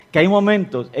que hay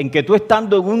momentos en que tú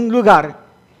estando en un lugar,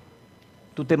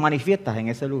 tú te manifiestas en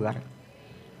ese lugar.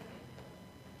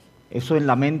 Eso en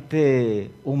la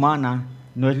mente humana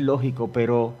no es lógico,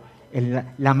 pero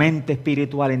la mente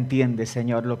espiritual entiende,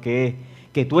 Señor, lo que es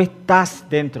que tú estás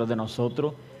dentro de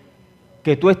nosotros,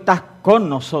 que tú estás con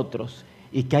nosotros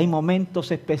y que hay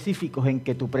momentos específicos en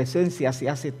que tu presencia se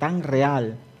hace tan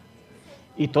real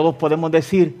y todos podemos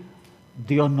decir,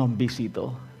 Dios nos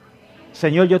visitó.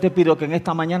 Señor, yo te pido que en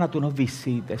esta mañana tú nos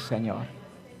visites, Señor.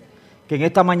 Que en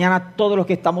esta mañana todos los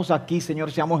que estamos aquí, Señor,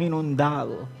 seamos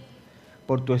inundados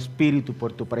por tu Espíritu,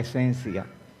 por tu presencia,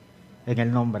 en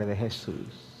el nombre de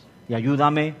Jesús. Y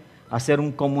ayúdame a ser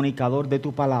un comunicador de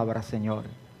tu palabra, Señor.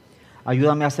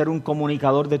 Ayúdame a ser un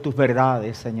comunicador de tus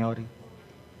verdades, Señor.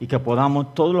 Y que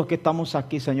podamos, todos los que estamos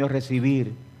aquí, Señor,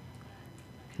 recibir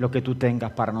lo que tú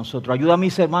tengas para nosotros. Ayuda a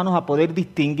mis hermanos a poder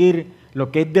distinguir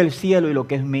lo que es del cielo y lo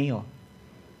que es mío,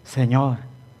 Señor.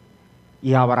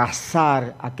 Y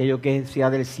abrazar aquello que sea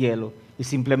del cielo y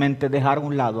simplemente dejar a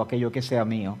un lado aquello que sea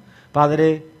mío.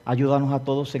 Padre, ayúdanos a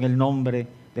todos en el nombre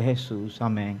de Jesús.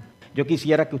 Amén. Yo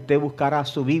quisiera que usted buscara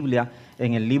su Biblia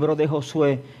en el libro de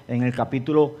Josué, en el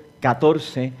capítulo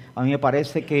 14. A mí me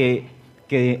parece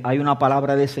que hay una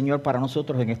palabra del Señor para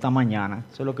nosotros en esta mañana.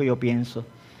 Eso es lo que yo pienso.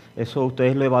 Eso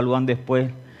ustedes lo evalúan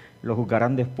después, lo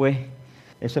juzgarán después.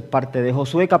 Eso es parte de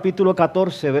Josué capítulo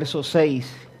 14, verso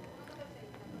 6.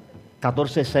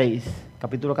 14:6.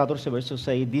 Capítulo 14, verso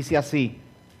 6. Dice así.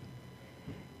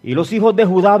 Y los hijos de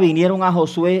Judá vinieron a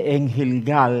Josué en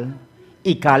Gilgal,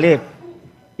 y Caleb,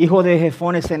 hijo de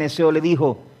Jefone Ceneseo, le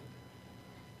dijo,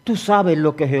 tú sabes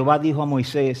lo que Jehová dijo a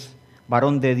Moisés,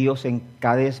 varón de Dios en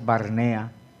Cades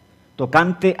Barnea,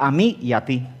 tocante a mí y a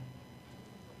ti,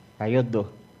 a ellos dos.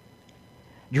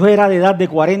 Yo era de edad de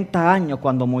 40 años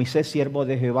cuando Moisés, siervo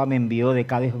de Jehová, me envió de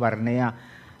Cades Barnea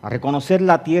a reconocer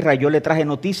la tierra, y yo le traje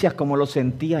noticias como lo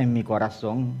sentía en mi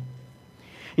corazón.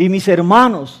 Y mis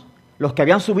hermanos, los que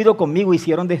habían subido conmigo,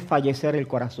 hicieron desfallecer el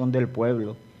corazón del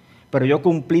pueblo, pero yo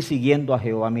cumplí siguiendo a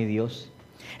Jehová mi Dios.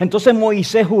 Entonces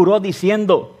Moisés juró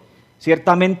diciendo,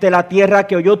 ciertamente la tierra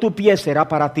que oyó tu pie será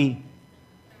para ti.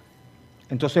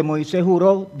 Entonces Moisés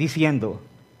juró diciendo,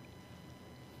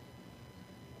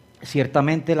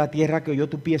 ciertamente la tierra que oyó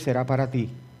tu pie será para ti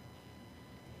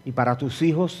y para tus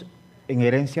hijos en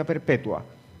herencia perpetua,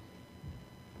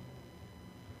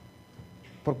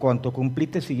 por cuanto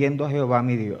cumpliste siguiendo a Jehová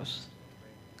mi Dios.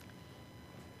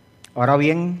 Ahora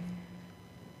bien,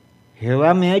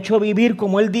 Jehová me ha hecho vivir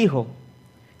como Él dijo,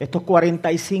 estos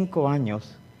 45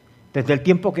 años, desde el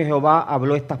tiempo que Jehová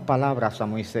habló estas palabras a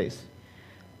Moisés,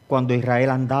 cuando Israel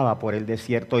andaba por el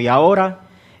desierto. Y ahora,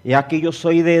 he aquí yo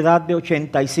soy de edad de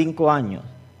 85 años.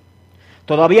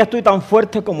 Todavía estoy tan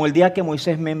fuerte como el día que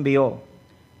Moisés me envió.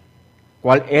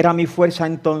 ¿Cuál era mi fuerza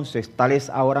entonces? Tal es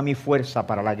ahora mi fuerza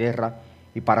para la guerra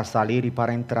y para salir y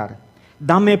para entrar.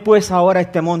 Dame pues ahora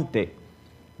este monte,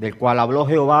 del cual habló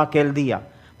Jehová aquel día,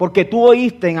 porque tú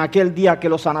oíste en aquel día que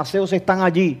los anaseos están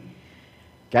allí,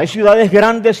 que hay ciudades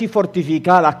grandes y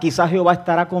fortificadas. Quizás Jehová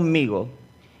estará conmigo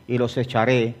y los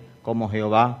echaré como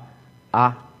Jehová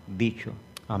ha dicho.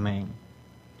 Amén.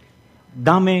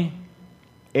 Dame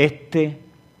este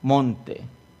monte.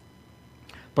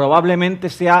 Probablemente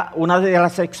sea una de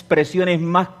las expresiones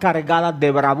más cargadas de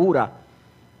bravura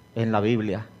en la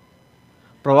Biblia.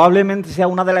 Probablemente sea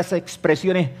una de las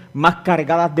expresiones más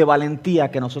cargadas de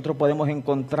valentía que nosotros podemos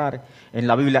encontrar en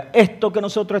la Biblia. Esto que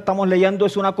nosotros estamos leyendo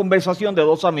es una conversación de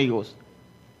dos amigos.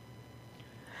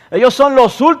 Ellos son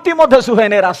los últimos de su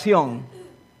generación.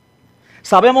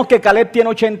 Sabemos que Caleb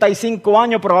tiene 85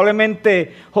 años,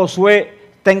 probablemente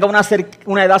Josué tenga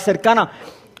una edad cercana,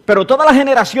 pero toda la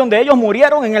generación de ellos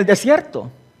murieron en el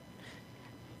desierto.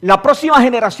 La próxima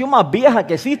generación más vieja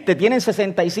que existe tienen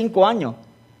 65 años,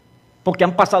 porque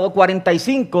han pasado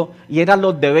 45 y eran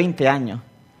los de 20 años.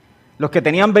 Los que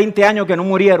tenían 20 años que no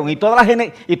murieron. Y toda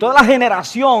la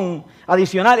generación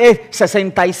adicional es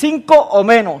 65 o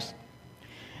menos.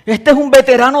 Este es un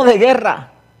veterano de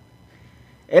guerra.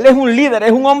 Él es un líder,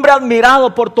 es un hombre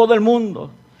admirado por todo el mundo.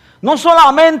 No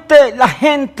solamente la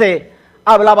gente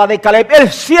hablaba de Caleb,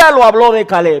 el cielo habló de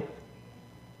Caleb.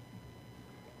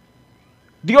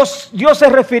 Dios se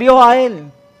refirió a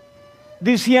él,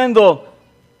 diciendo,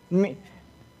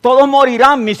 todos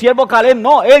morirán, mi siervo Caleb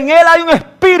no, en él hay un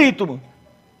espíritu.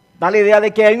 Da la idea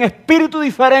de que hay un espíritu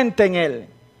diferente en él.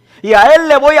 Y a él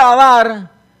le voy a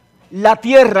dar la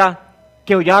tierra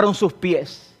que hollaron sus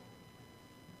pies.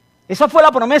 Esa fue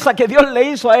la promesa que Dios le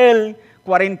hizo a él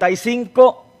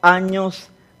 45 años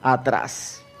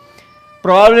atrás.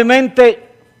 Probablemente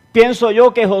pienso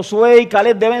yo que Josué y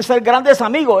Caleb deben ser grandes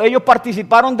amigos. Ellos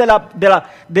participaron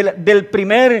del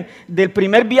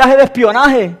primer viaje de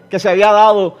espionaje que se había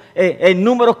dado en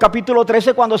Números capítulo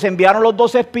 13, cuando se enviaron los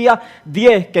 12 espías,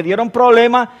 10 que dieron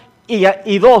problemas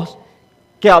y 2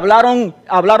 que hablaron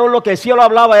lo que el cielo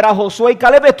hablaba. Era Josué y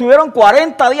Caleb. Estuvieron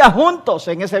 40 días juntos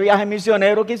en ese viaje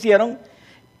misionero que hicieron,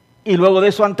 y luego de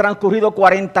eso han transcurrido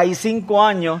 45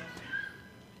 años,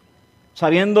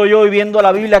 sabiendo yo y viendo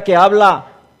la Biblia que habla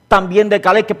también de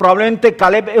Caleb, que probablemente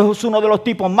Caleb es uno de los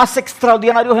tipos más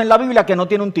extraordinarios en la Biblia que no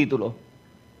tiene un título.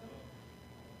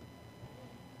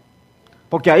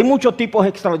 Porque hay muchos tipos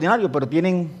extraordinarios, pero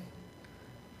tienen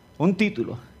un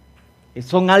título.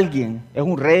 Son alguien, es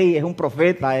un rey, es un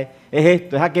profeta, es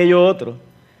esto, es aquello otro.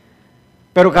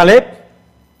 Pero Caleb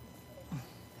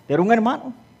era un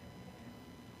hermano.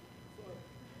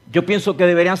 Yo pienso que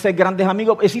deberían ser grandes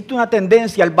amigos. Existe una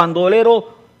tendencia, el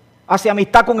bandolero hace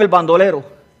amistad con el bandolero.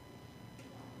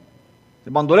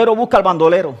 El bandolero busca al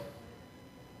bandolero.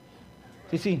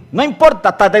 Sí. No importa,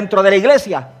 hasta dentro de la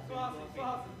iglesia.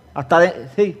 Hasta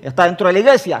dentro de la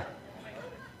iglesia.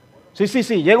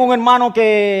 Sí. Llega un hermano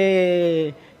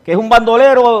que es un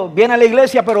bandolero, viene a la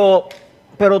iglesia, pero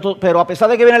a pesar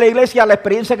de que viene a la iglesia, la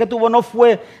experiencia que tuvo no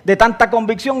fue de tanta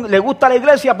convicción. Le gusta la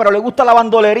iglesia, pero le gusta la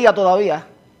bandolería todavía.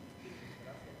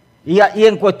 Y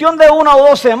en cuestión de 1 o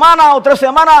 2 semanas o 3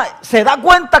 semanas, se da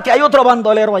cuenta que hay otro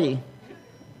bandolero allí.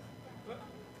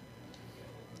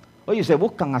 Oye, se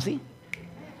buscan así.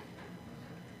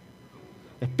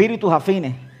 Espíritus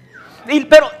afines.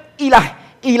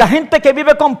 Y la gente que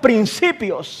vive con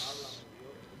principios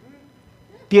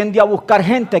tiende a buscar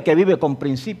gente que vive con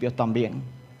principios también.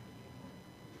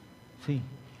 Sí.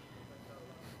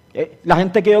 La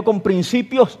gente que vive con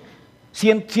principios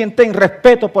sienten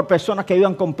respeto por personas que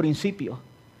vivan con principios.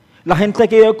 La gente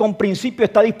que vive con principios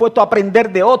está dispuesto a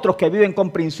aprender de otros que viven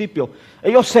con principios.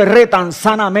 Ellos se retan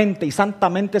sanamente y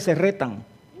santamente se retan.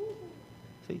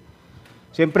 ¿Sí?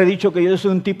 Siempre he dicho que yo soy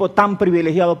un tipo tan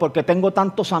privilegiado porque tengo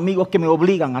tantos amigos que me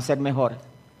obligan a ser mejor.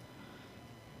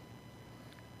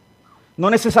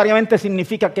 No necesariamente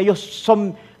significa que ellos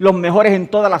son los mejores en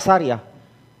todas las áreas.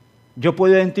 Yo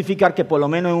puedo identificar que por lo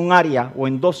menos en un área o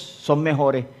en 2 son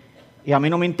mejores. Y a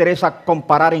mí no me interesa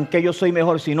comparar en qué yo soy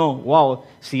mejor, sino, wow,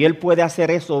 si él puede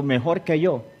hacer eso mejor que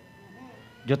yo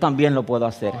también lo puedo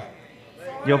hacer.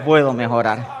 Yo puedo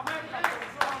mejorar.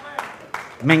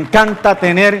 Me encanta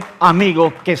tener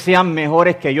amigos que sean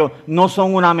mejores que yo. No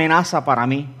son una amenaza para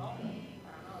mí.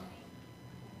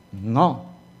 No.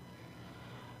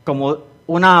 Como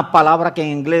una palabra que en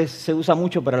inglés se usa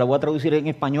mucho, pero la voy a traducir en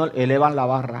español, elevan la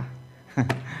barra.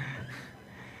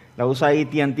 La usa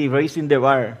AT&T, raising the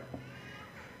bar.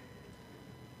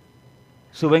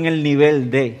 Suben el nivel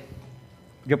de.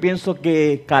 Yo pienso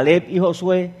que Caleb y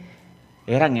Josué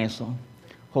eran eso.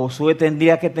 Josué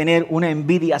tendría que tener una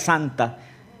envidia santa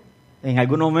en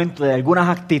algún momento de algunas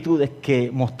actitudes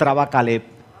que mostraba Caleb.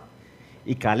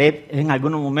 Y Caleb en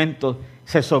algunos momentos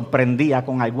se sorprendía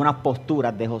con algunas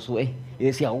posturas de Josué. Y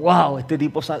decía, wow, este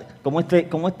tipo, ¿cómo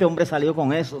este hombre salió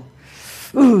con eso?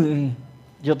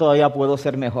 Yo todavía puedo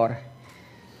ser mejor.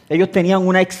 Ellos tenían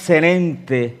una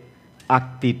excelente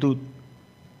actitud.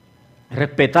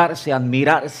 Respetarse,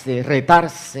 admirarse,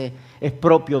 retarse es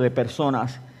propio de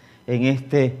personas en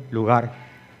este lugar.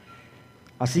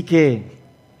 Así que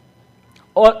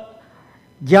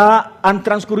ya han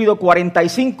transcurrido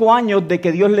 45 años de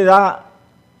que Dios le da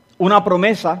una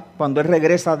promesa cuando él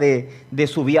regresa de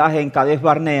su viaje en Cades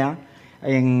Barnea,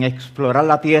 en explorar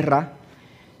la tierra.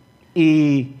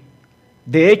 Y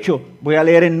de hecho, voy a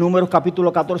leer en Números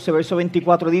capítulo 14, verso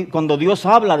 24, cuando Dios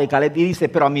habla de Caleb y dice,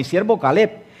 pero a mi siervo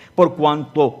Caleb, por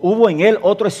cuanto hubo en él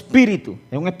otro espíritu,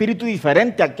 es un espíritu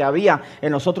diferente al que había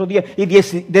en los otros días, y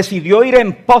decidió ir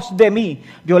en pos de mí,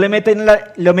 yo le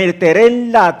meteré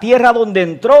en la tierra donde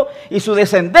entró, y su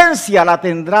descendencia la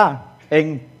tendrá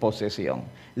en posesión.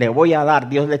 Le voy a dar,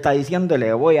 Dios le está diciendo,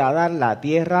 le voy a dar la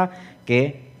tierra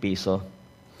que pisó.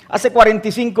 Hace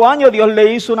 45 años Dios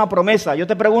le hizo una promesa. Yo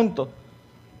te pregunto,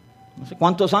 no sé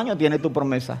cuántos años tiene tu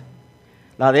promesa.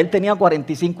 La de él tenía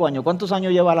 45 años. ¿Cuántos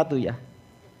años lleva la tuya?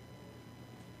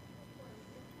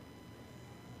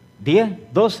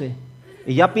 10, 12.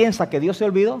 ¿Y ya piensa que Dios se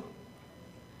olvidó?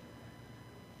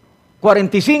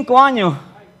 45 años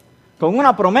con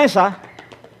una promesa.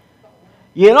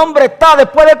 Y el hombre está,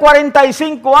 después de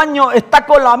 45 años, está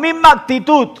con la misma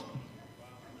actitud,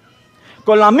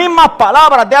 con las mismas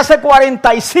palabras de hace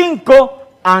 45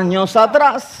 años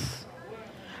atrás.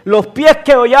 Los pies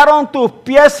que hollaron tus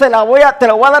pies te los voy a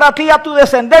dar a ti y a tu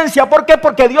descendencia. ¿Por qué?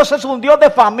 Porque Dios es un Dios de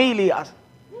familias.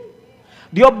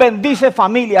 Dios bendice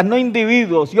familias, no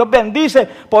individuos. Dios bendice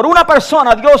por una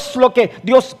persona.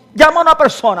 Dios llama a una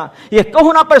persona y escoge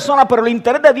una persona, pero el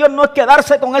interés de Dios no es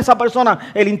quedarse con esa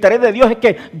persona. El interés de Dios es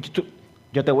que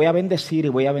yo te voy a bendecir y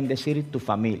voy a bendecir tu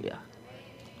familia.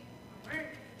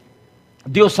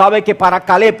 Dios sabe que para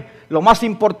Caleb lo más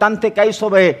importante que hay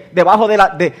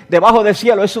debajo del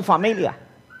cielo es su familia.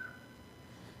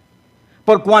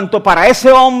 Por cuanto para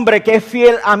ese hombre que es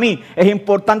fiel a mí es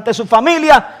importante su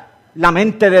familia, la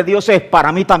mente de Dios es,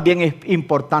 para mí también es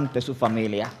importante su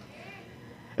familia.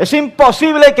 Es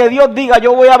imposible que Dios diga,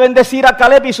 yo voy a bendecir a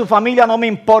Caleb y su familia no me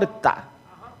importa.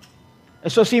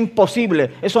 Eso es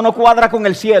imposible, eso no cuadra con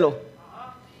el cielo,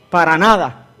 para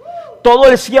nada. Todo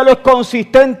el cielo es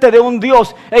consistente de un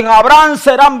Dios. En Abraham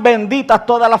serán benditas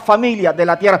todas las familias de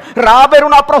la tierra. Rahab era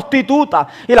una prostituta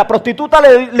y la prostituta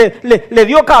le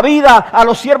dio cabida a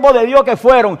los siervos de Dios que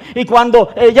fueron. Y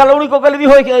cuando ella lo único que le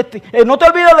dijo es que no te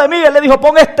olvides de mí, él le dijo,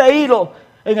 pon este hilo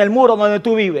en el muro donde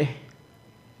tú vives.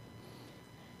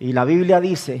 Y la Biblia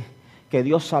dice que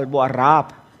Dios salvó a Rahab,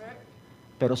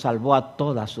 pero salvó a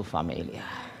toda su familia.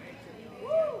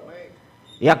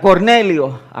 Y a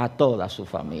Cornelio, a toda su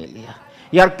familia.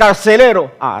 Y al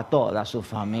carcelero, a toda su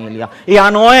familia. Y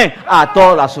a Noé, a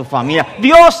toda su familia.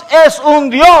 Dios es un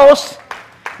Dios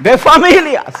de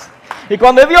familias. Y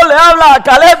cuando Dios le habla a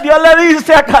Caleb, Dios le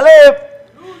dice a Caleb,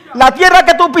 la tierra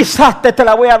que tú pisaste te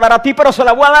la voy a dar a ti, pero se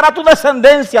la voy a dar a tu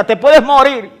descendencia. Te puedes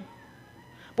morir.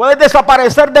 Puedes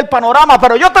desaparecer del panorama,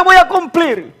 pero yo te voy a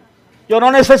cumplir. Yo no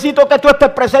necesito que tú estés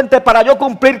presente para yo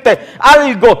cumplirte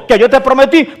algo que yo te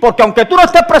prometí, porque aunque tú no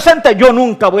estés presente, yo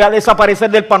nunca voy a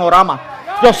desaparecer del panorama.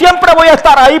 Yo siempre voy a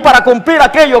estar ahí para cumplir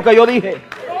aquello que yo dije.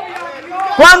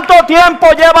 ¿Cuánto tiempo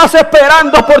llevas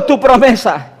esperando por tu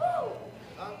promesa?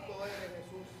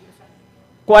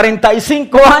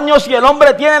 45 años y el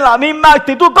hombre tiene la misma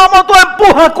actitud. ¿Cómo tú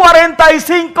empujas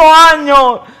 45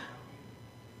 años?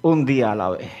 Un día a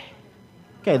la vez.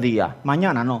 ¿Qué día?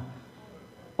 Mañana no.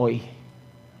 Hoy.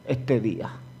 Este día,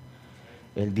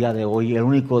 el día de hoy, el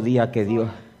único día que Dios,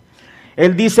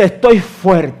 Él dice, estoy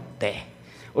fuerte,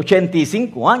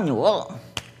 85 años, oh.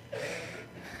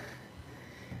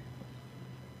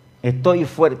 Estoy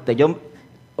fuerte. Yo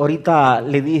ahorita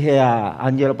le dije a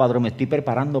Ángelo Padrón, me estoy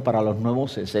preparando para los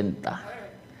nuevos 60.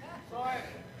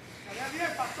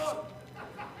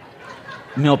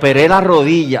 Me operé la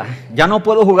rodilla, ya no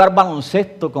puedo jugar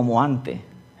baloncesto como antes,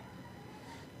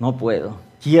 no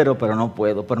puedo. Quiero, pero no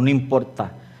puedo, pero no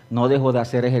importa, no dejo de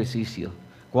hacer ejercicio.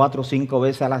 4 o 5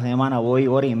 veces a la semana voy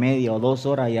 1:30 o 2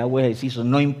 horas y hago ejercicio,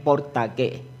 no importa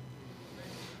qué.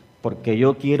 Porque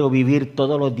yo quiero vivir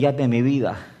todos los días de mi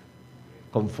vida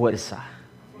con fuerza.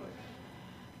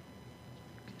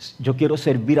 Yo quiero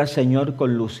servir al Señor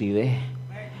con lucidez.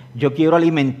 Yo quiero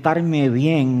alimentarme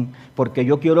bien, porque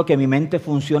yo quiero que mi mente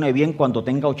funcione bien cuando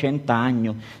tenga 80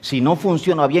 años. Si no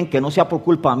funciona bien, que no sea por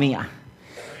culpa mía.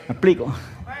 ¿Me explico?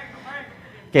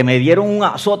 Que me dieron un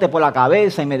azote por la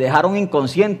cabeza y me dejaron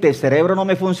inconsciente, el cerebro no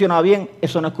me funciona bien,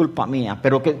 eso no es culpa mía.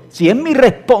 Pero que si es mi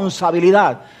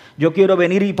responsabilidad, yo quiero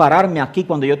venir y pararme aquí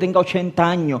cuando yo tenga 80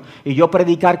 años y yo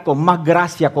predicar con más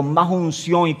gracia, con más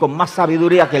unción y con más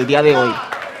sabiduría que el día de hoy.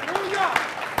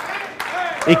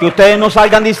 Y que ustedes no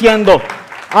salgan diciendo,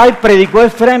 ay, predicó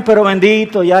Efraín, pero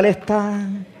bendito, ya le está,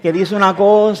 que dice una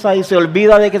cosa y se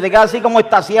olvida de que se queda así como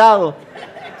extasiado.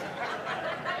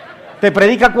 Te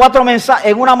predica 4 mensajes,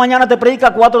 en una mañana te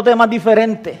predica 4 temas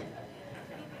diferentes.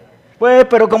 Pues,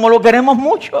 pero como lo queremos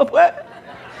mucho, pues.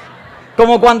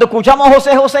 Como cuando escuchamos a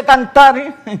José José cantar,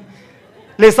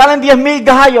 le salen 10,000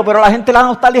 gallos, pero la gente la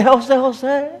nostalgia es José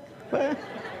José. Pues.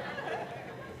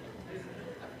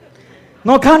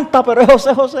 No canta, pero es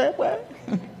José José, pues.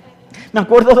 Me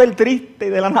acuerdo del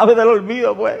triste, de la nave del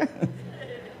olvido, pues.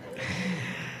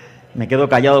 Me quedo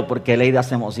callado porque Leida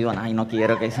se emociona y no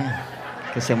quiero que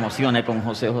se emocione con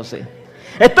José José.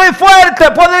 Estoy fuerte,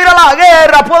 puedo ir a la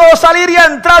guerra, puedo salir y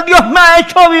entrar, Dios me ha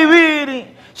hecho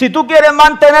vivir. Si tú quieres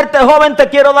mantenerte joven, te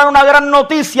quiero dar una gran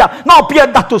noticia. No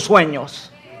pierdas tus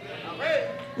sueños.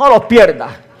 No los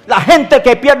pierdas. La gente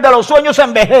que pierde los sueños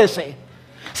envejece.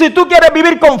 Si tú quieres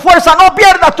vivir con fuerza, no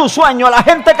pierdas tus sueños. La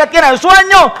gente que tiene el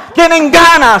sueño, tienen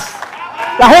ganas.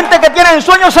 La gente que tiene el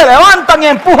sueño se levantan y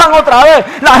empujan otra vez.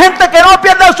 La gente que no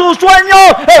pierde sus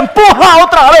sueños, empuja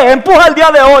otra vez, empuja el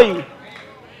día de hoy.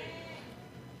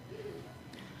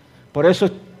 Por eso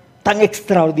es tan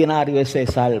extraordinario ese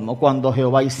salmo, cuando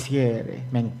Jehová hiciere,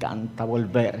 me encanta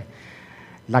volver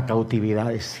la cautividad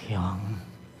de Sión.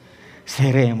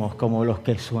 Seremos como los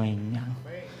que sueñan.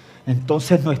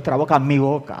 Entonces nuestra boca, mi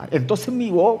boca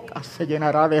se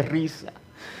llenará de risa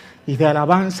y de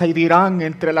alabanza y dirán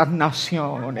entre las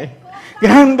naciones,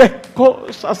 Grandes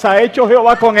cosas ha hecho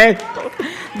Jehová con esto.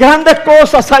 Grandes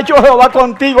cosas ha hecho Jehová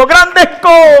contigo. Grandes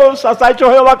cosas ha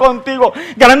hecho Jehová contigo.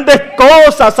 Grandes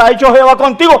cosas ha hecho Jehová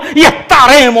contigo. Y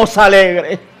estaremos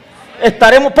alegres.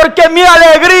 Estaremos, porque mi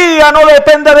alegría no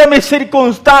depende de mis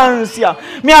circunstancias.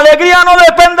 Mi alegría no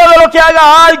depende de lo que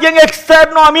haga alguien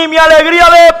externo a mí. Mi alegría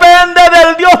depende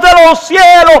del Dios de los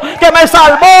cielos, que me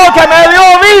salvó, que me dio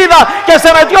vida, que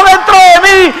se metió dentro de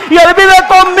mí y Él vive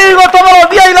conmigo todos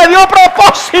los días y le dio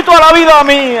propósito a la vida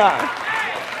mía.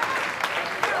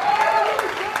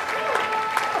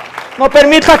 No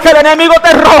permitas que el enemigo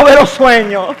te robe los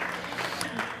sueños.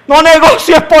 No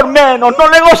negocies por menos, no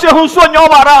negocies un sueño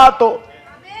barato.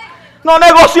 No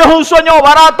negocies un sueño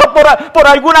barato por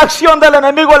alguna acción del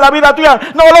enemigo en la vida tuya.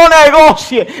 No lo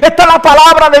negocies. Esta es la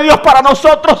palabra de Dios para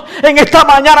nosotros en esta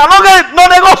mañana. No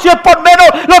negocies por menos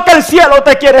lo que el cielo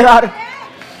te quiere dar.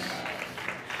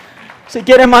 Si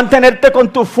quieres mantenerte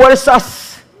con tus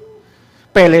fuerzas,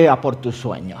 pelea por tus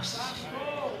sueños.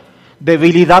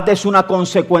 Debilidad es una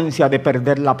consecuencia de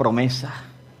perder la promesa.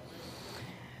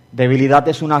 Debilidad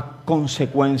es una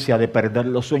consecuencia de perder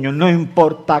los sueños. No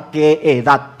importa qué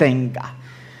edad tenga,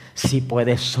 si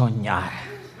puedes soñar.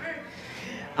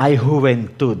 Hay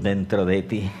juventud dentro de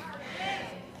ti.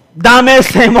 Dame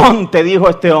ese monte, dijo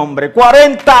este hombre.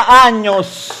 40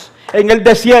 años en el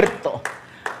desierto.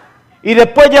 Y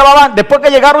después que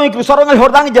llegaron y cruzaron el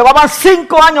Jordán, llevaban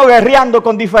 5 años guerreando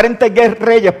con diferentes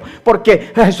reyes.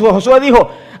 Porque Josué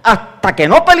dijo, hasta que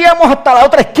no peleemos hasta la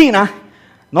otra esquina,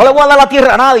 no le voy a dar la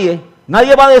tierra a nadie.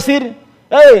 Nadie va a decir,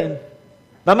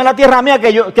 dame la tierra mía,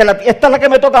 esta es la que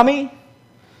me toca a mí.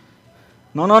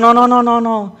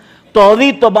 No.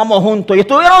 Toditos vamos juntos. Y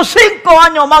estuvieron 5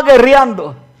 años más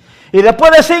guerreando. Y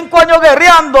después de 5 años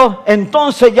guerreando,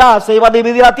 entonces ya se iba a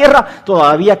dividir la tierra.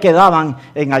 Todavía quedaban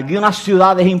en algunas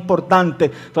ciudades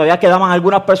importantes, todavía quedaban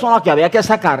algunas personas que había que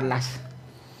sacarlas.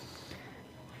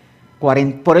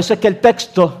 Por eso es que el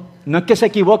texto, no es que se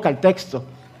equivoca el texto.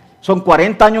 Son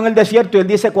 40 años en el desierto y él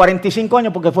dice 45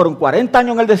 años porque fueron 40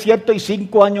 años en el desierto y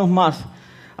 5 años más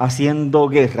haciendo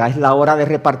guerra. Es la hora de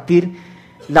repartir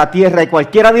la tierra y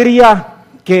cualquiera diría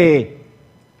que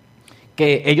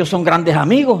ellos son grandes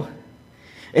amigos.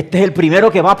 Este es el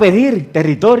primero que va a pedir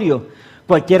territorio.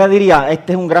 Cualquiera diría,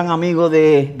 este es un gran amigo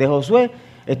de Josué,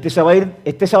 este se va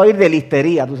a ir de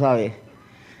listería, tú sabes.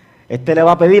 Este le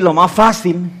va a pedir lo más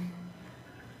fácil.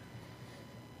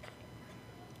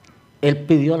 Él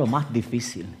pidió lo más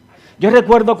difícil. Yo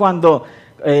recuerdo cuando,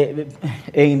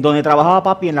 en donde trabajaba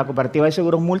papi, en la cooperativa de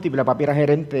seguros múltiples, papi era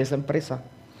gerente de esa empresa.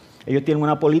 Ellos tienen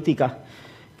una política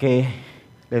que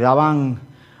le daban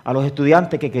a los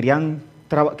estudiantes que querían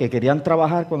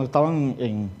trabajar cuando estaban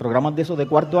en programas de esos de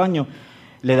cuarto año,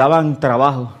 le daban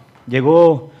trabajo.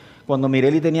 Llegó cuando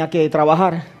Mireli tenía que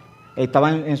trabajar, estaba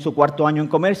en su cuarto año en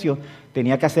comercio,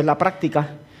 tenía que hacer la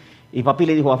práctica. Y papi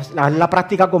le dijo, haz la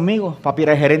práctica conmigo. Papi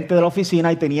era el gerente de la oficina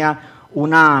y tenía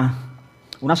una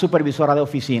supervisora de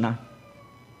oficina.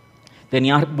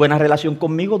 Tenía buena relación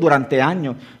conmigo durante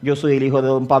años. Yo soy el hijo de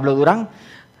don Pablo Durán.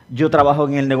 Yo trabajo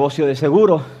en el negocio de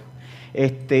seguros.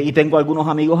 Y tengo algunos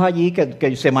amigos allí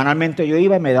que semanalmente yo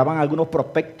iba y me daban algunos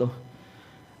prospectos.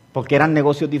 Porque eran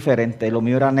negocios diferentes. Lo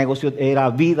mío era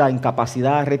vida,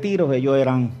 incapacidad, retiros. Ellos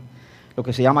eran lo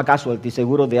que se llama casualty,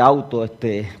 seguros de auto,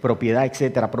 propiedad,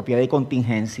 etcétera, propiedad y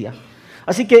contingencia.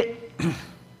 Así que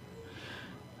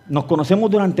nos conocemos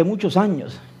durante muchos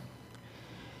años.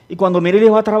 Y cuando Mireli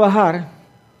va a trabajar,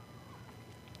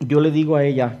 yo le digo a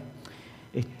ella,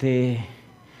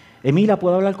 Emilia,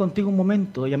 ¿puedo hablar contigo un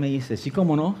momento? Ella me dice, sí,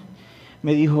 cómo no.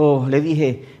 Le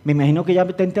dije, me imagino que ya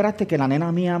te enteraste que la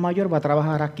nena mía mayor va a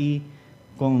trabajar aquí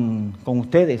con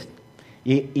ustedes.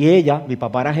 Y ella, mi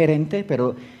papá era gerente,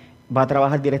 pero va a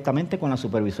trabajar directamente con la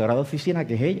supervisora de oficina,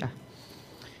 que es ella.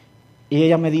 Y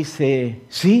ella me dice,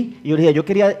 sí. Y yo le dije,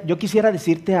 yo quisiera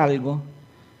decirte algo.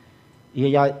 Y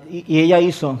ella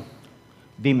hizo,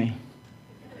 dime.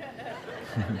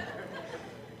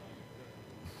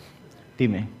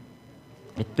 Dime.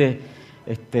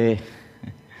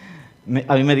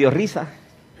 A mí me dio risa.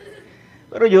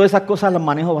 Pero yo esas cosas las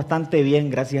manejo bastante bien,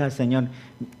 gracias al Señor.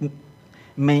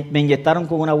 Me inyectaron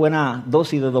con una buena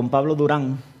dosis de don Pablo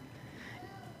Durán.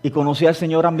 Y conocí al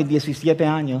Señor a mis 17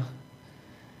 años.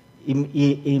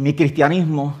 Y mi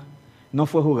cristianismo no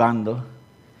fue jugando.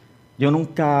 Yo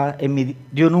nunca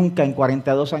en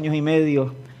 42 años y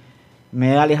medio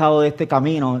me he alejado de este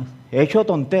camino. He hecho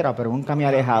tontera, pero nunca me he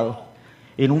alejado.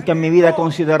 Y nunca en mi vida he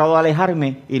considerado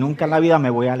alejarme y nunca en la vida me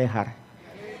voy a alejar.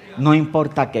 No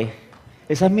importa qué.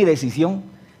 Esa es mi decisión.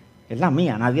 Es la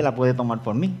mía, nadie la puede tomar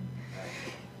por mí.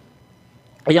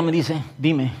 Ella me dice,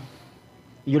 dime.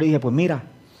 Y yo le dije, pues mira,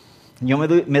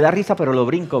 Me da risa, pero lo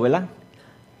brinco, ¿verdad?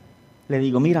 Le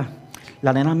digo, mira,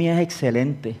 la nena mía es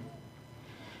excelente,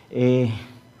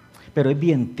 pero es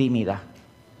bien tímida.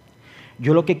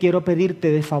 Yo lo que quiero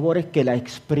pedirte de favor es que la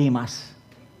exprimas.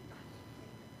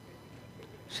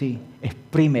 Sí,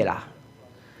 exprímela.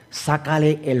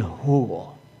 Sácale el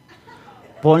jugo.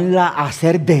 Ponla a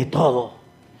hacer de todo.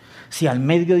 Si al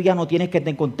mediodía no tienes que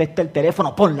te conteste el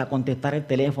teléfono, ponla a contestar el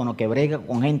teléfono, que brega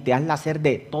con gente, hazla hacer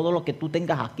de todo lo que tú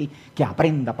tengas aquí, que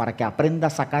aprenda, para que aprenda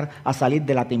a salir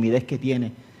de la timidez que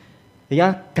tiene.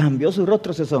 Ella cambió su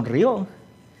rostro, se sonrió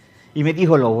y me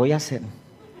dijo, lo voy a hacer.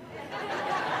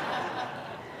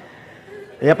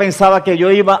 Ella pensaba que yo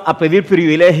iba a pedir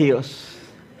privilegios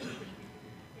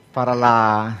para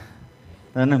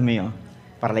no es mío,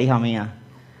 para la hija mía.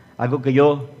 Algo que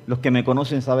los que me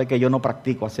conocen saben que yo no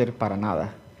practico hacer para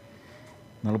nada.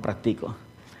 No lo practico.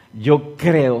 Yo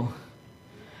creo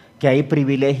que hay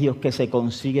privilegios que se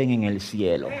consiguen en el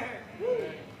cielo.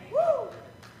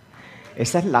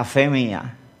 Esa es la fe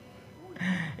mía.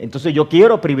 Entonces yo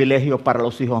quiero privilegios para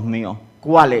los hijos míos.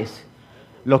 ¿Cuáles?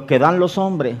 ¿Los que dan los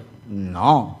hombres?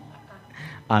 No.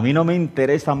 A mí no me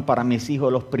interesan para mis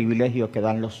hijos los privilegios que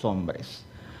dan los hombres.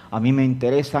 A mí me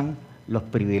interesan los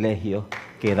privilegios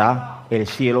que da el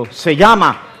cielo. Se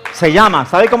llama,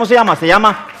 ¿sabe cómo se llama? Se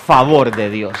llama favor de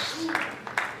Dios.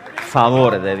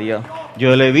 Favor de Dios.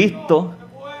 Yo lo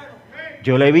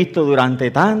he visto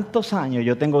durante tantos años.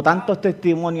 Yo tengo tantos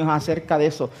testimonios acerca de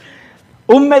eso.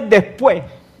 Un mes después,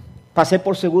 pasé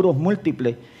por seguros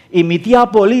múltiples y mi tía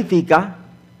política,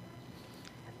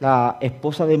 la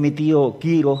esposa de mi tío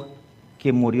Quiro,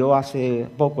 que murió hace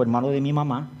poco, hermano de mi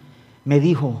mamá, me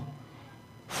dijo,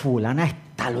 fulana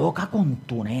está loca con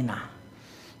tu nena.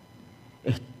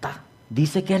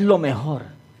 Dice que es lo mejor.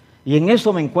 Y en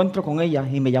eso me encuentro con ella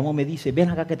y me llamó, me dice, ven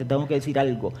acá que te tengo que decir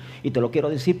algo. Y te lo quiero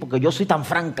decir porque yo soy tan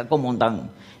franca como Dan.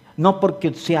 No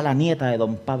porque sea la nieta de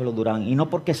don Pablo Durán y no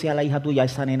porque sea la hija tuya,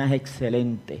 esa nena es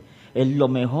excelente. Es lo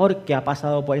mejor que ha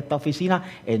pasado por esta oficina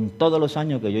en todos los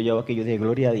años que yo llevo aquí. Yo dije,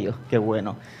 gloria a Dios, qué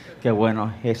bueno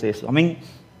es eso. Amén.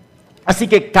 Así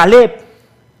que Caleb,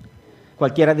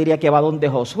 cualquiera diría que va donde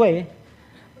Josué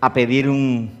a pedir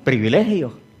un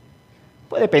privilegio.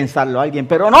 Puede pensarlo alguien,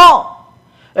 pero no.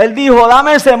 Él dijo,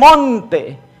 dame ese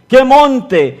monte. ¿Qué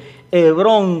monte?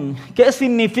 Hebrón. ¿Qué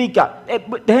significa?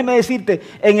 Déjeme decirte,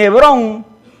 en Hebrón,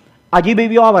 allí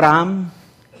vivió Abraham.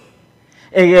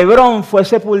 En Hebrón fue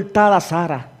sepultada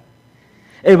Sara.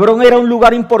 Hebrón era un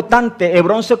lugar importante.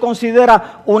 Hebrón se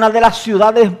considera una de las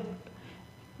ciudades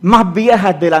más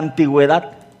viejas de la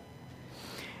antigüedad.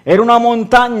 Era una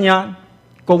montaña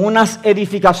con unas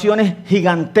edificaciones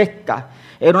gigantescas.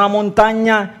 Era una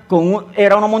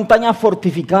montaña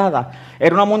fortificada.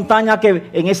 Era una montaña que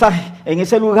en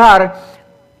ese lugar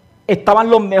estaban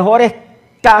los mejores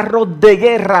carros de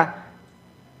guerra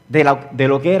de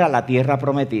lo que era la tierra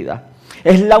prometida.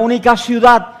 Es la única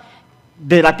ciudad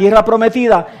de la tierra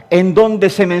prometida en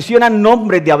donde se mencionan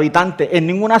nombres de habitantes. En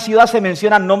ninguna ciudad se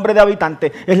mencionan nombres de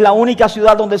habitantes. Es la única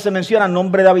ciudad donde se mencionan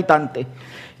nombres de habitantes.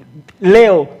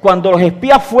 Leo, cuando los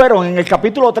espías fueron en el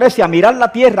capítulo 13 a mirar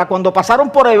la tierra, cuando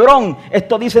pasaron por Hebrón,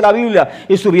 esto dice la Biblia,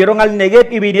 y subieron al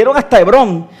Negev y vinieron hasta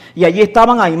Hebrón, y allí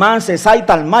estaban Aimán, Sesá y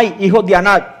Talmai, hijos de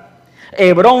Anac.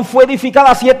 Hebrón fue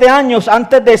edificada 7 años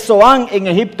antes de Zoán en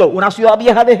Egipto, una ciudad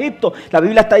vieja de Egipto. La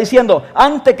Biblia está diciendo,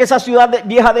 antes que esa ciudad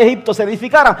vieja de Egipto se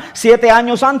edificara, 7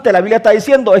 años antes, la Biblia está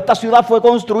diciendo, esta ciudad fue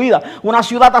construida. Una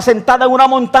ciudad asentada en una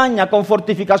montaña con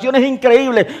fortificaciones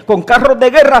increíbles, con carros de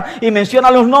guerra, y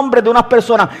menciona los nombres de unas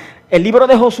personas. El libro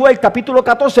de Josué, el capítulo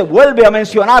 14, vuelve a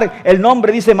mencionar el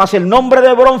nombre, dice, mas el nombre de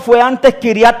Hebrón fue antes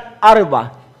Kiriat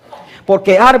Arba.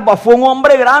 Porque Arba fue un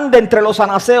hombre grande entre los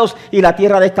anaseos y la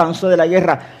tierra descansó de la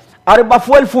guerra. Arba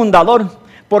fue el fundador.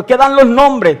 ¿Por qué dan los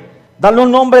nombres? Dan los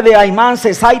nombres de Aimán,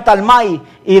 Sesá y Talmai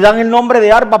y dan el nombre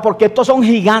de Arba porque estos son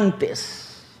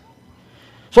gigantes.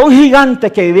 Son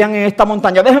gigantes que vivían en esta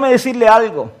montaña. Déjeme decirle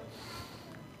algo.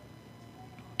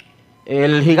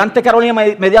 El gigante Carolina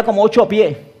medía como 8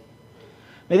 pies.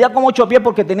 Medía como 8 pies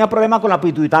porque tenía problemas con la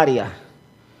pituitaria.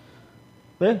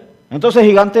 ¿Ves? Entonces el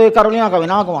gigante de Carolina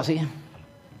caminaba como así.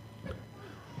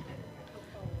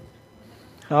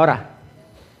 Ahora,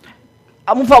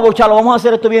 hazme un favor, Chalo, vamos a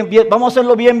hacer esto bien, vamos a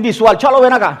hacerlo bien visual. Chalo,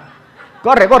 ven acá.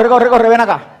 Corre, ven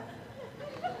acá.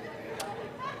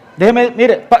 Déjeme,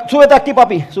 mire, súbete aquí,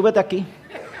 papi, súbete aquí.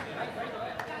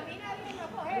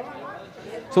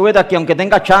 Súbete aquí, aunque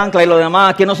tenga chancla y lo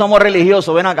demás, aquí no somos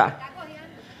religiosos, ven acá.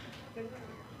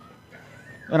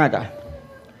 Ven acá.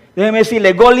 Déjeme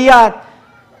decirle, Goliat,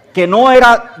 que no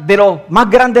era de los más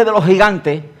grandes de los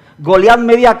gigantes, Goliat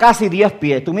medía casi 10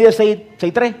 pies. ¿Tú mides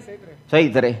 6'3"?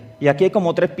 6'3". y aquí hay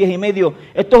como 3 pies y medio.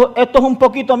 Esto es un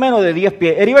poquito menos de 10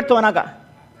 pies. Heriberto, ven acá.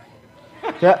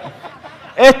 O sea,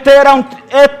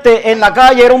 este en la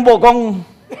calle era un bocón.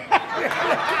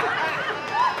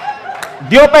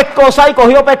 Dio pescosa y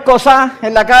cogió pescosa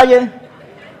en la calle.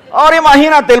 Ahora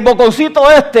imagínate, el boconcito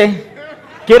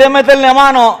quiere meterle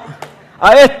mano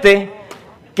a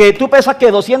que tú pesas que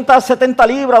 270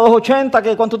 libras, 280,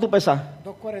 que ¿cuánto tú pesas?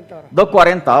 240 ahora.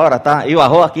 240 ahora, está, y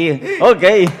bajó aquí. Ok.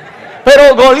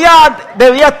 Pero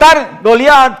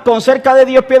Goliat con cerca de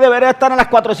 10 pies debería estar en las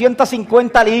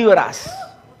 450 libras.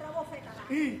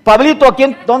 Pablito,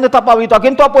 ¿dónde está Pablito? ¿A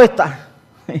quién tú apuestas?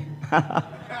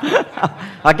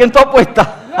 ¿A quién tú apuestas?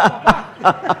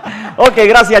 Ok,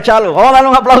 gracias, Chalo. Vamos a darle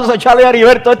un aplauso a Chalo y a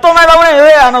Heriberto. Esto me da una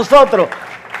idea a nosotros.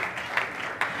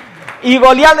 Y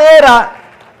Goliat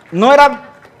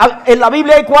en la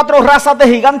Biblia hay 4 razas de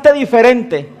gigantes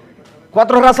diferentes.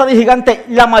 4 razas de gigantes.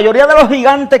 La mayoría de los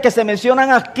gigantes que se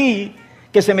mencionan aquí,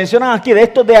 de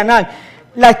estos de Anak,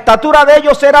 la estatura de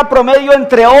ellos era promedio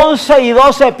entre 11 y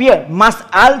 12 pies, más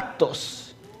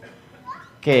altos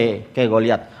que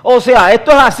Goliat. O sea,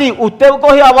 esto es así. Usted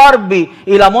coge a Barbie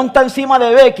y la monta encima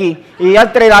de Becky y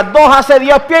entre las dos hace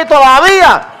 10 pies y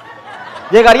todavía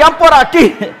llegarían por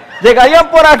aquí.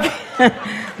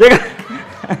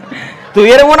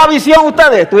 ¿Tuvieron una visión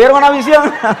ustedes?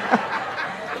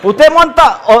 Usted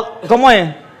monta, ¿cómo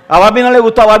es? A Barbie no le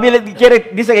gusta, Barbie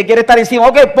dice que quiere estar encima.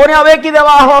 Ok, pone a Becky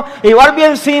debajo y Barbie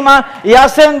encima y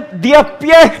hacen 10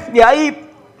 pies de ahí,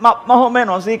 más o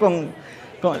menos así,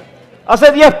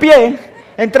 hace 10 pies,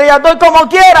 entre ellas dos, como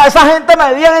quiera, esa gente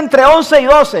medían entre 11 y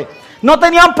 12. No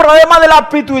tenían problema de la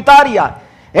pituitaria,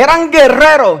 eran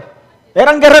guerreros.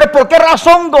 ¿Por qué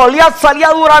razón Goliat salía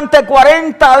durante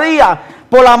 40 días?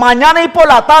 Por la mañana y por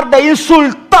la tarde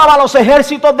insultaba a los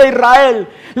ejércitos de Israel.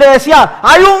 Le decía,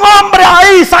 hay un hombre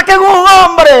ahí, saquen un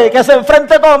hombre que se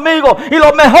enfrente conmigo. Y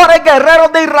los mejores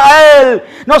guerreros de Israel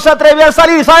no se atrevían a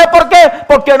salir. ¿Sabe por qué?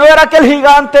 Porque no era que el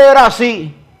gigante era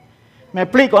así. ¿Me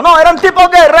explico? No, eran tipos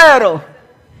guerreros.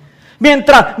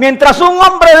 Mientras un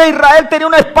hombre de Israel tenía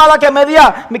una espada que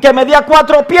medía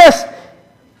 4 pies,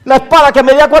 la espada que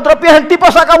medía 4 pies, el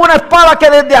tipo sacaba una espada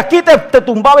que desde aquí te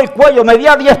tumbaba el cuello,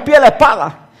 medía 10 pies la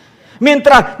espada.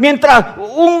 Mientras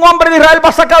un hombre de Israel va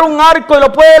a sacar un arco y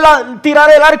lo puede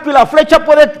tirar el arco y la flecha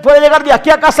puede llegar de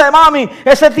aquí a casa de mami,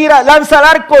 lanza el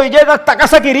arco y llega hasta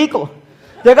casa de Quirico.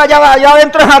 Llega allá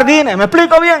adentro de jardines, ¿me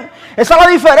explico bien? Esa es la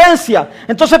diferencia.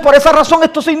 Entonces por esa razón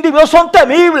estos individuos son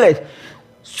temibles.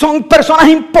 Son personas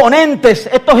imponentes,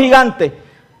 estos gigantes.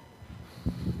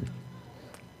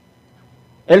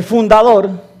 El fundador,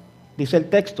 dice el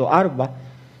texto, Arba,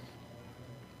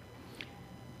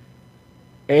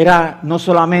 era no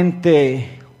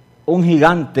solamente un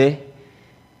gigante,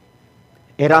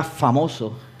 era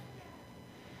famoso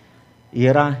y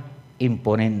era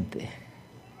imponente.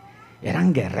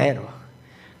 Eran guerreros.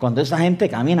 Cuando esa gente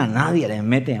camina, nadie les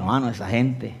mete mano a esa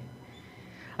gente.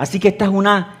 Así que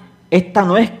esta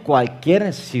no es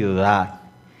cualquier ciudad.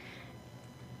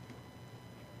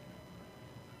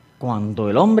 Cuando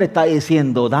el hombre está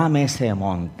diciendo, dame ese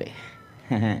monte,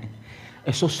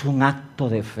 eso es un acto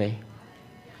de fe.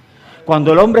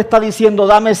 Cuando el hombre está diciendo,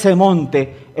 dame ese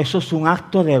monte, eso es un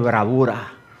acto de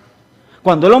bravura.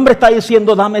 Cuando el hombre está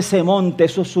diciendo, dame ese monte,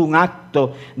 eso es un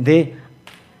acto de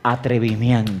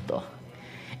atrevimiento.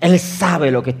 Él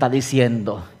sabe lo que está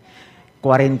diciendo.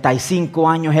 45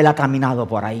 años él ha caminado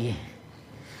por ahí.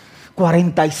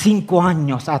 45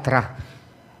 años atrás.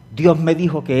 Dios me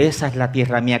dijo que esa es la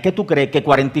tierra mía. ¿Qué tú crees? ¿Que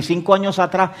 45 años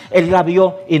atrás Él la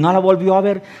vio y no la volvió a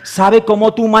ver? ¿Sabe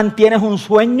cómo tú mantienes un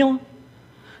sueño?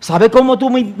 ¿Sabe cómo tú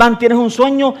mantienes un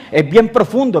sueño? Es bien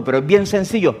profundo, pero es bien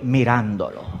sencillo.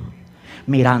 Mirándolo.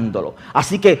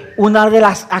 Así que una de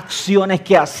las acciones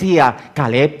que hacía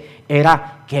Caleb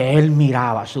era que él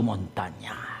miraba su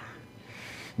montaña.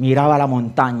 Miraba la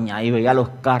montaña y veía los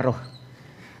carros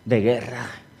de guerra.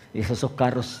 Y dice, esos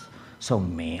carros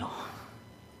son míos.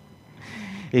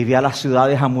 Y veía las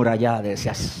ciudades amuralladas,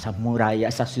 decía, esas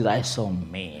murallas, esas ciudades son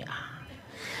mías.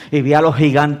 Y veía a los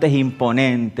gigantes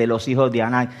imponentes, los hijos de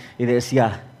Anak, y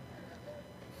decía,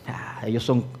 ellos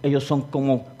son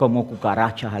como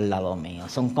cucarachas al lado mío,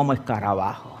 son como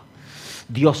escarabajos.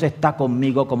 Dios está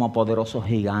conmigo como poderoso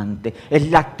gigante. Es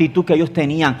la actitud que ellos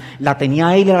tenían. La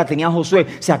tenía él y la tenía Josué.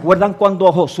 ¿Se acuerdan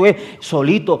cuando Josué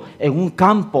solito en un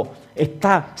campo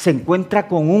se encuentra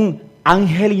con un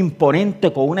ángel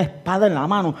imponente con una espada en la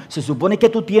mano? Se supone que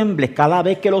tú tiembles cada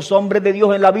vez que los hombres de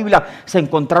Dios en la Biblia se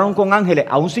encontraron con ángeles,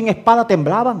 aún sin espada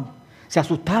temblaban, se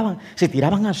asustaban, se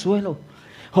tiraban al suelo.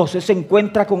 Josué se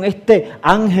encuentra con este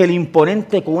ángel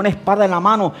imponente con una espada en la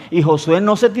mano y Josué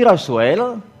no se tira al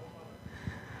suelo.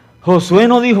 Josué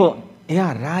no dijo,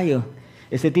 a rayos,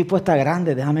 ese tipo está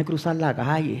grande, déjame cruzar la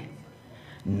calle.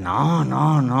 No.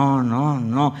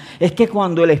 Es que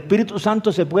cuando el Espíritu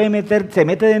Santo se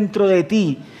mete dentro de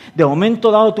ti, de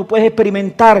momento dado tú puedes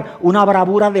experimentar una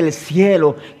bravura del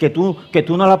cielo que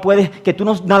tú no la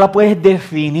puedes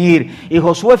definir. Y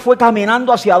Josué fue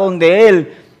caminando hacia donde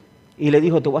él y le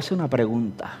dijo, te voy a hacer una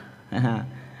pregunta.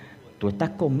 ¿Tú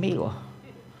estás conmigo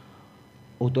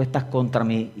o tú estás contra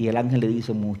mí? Y el ángel le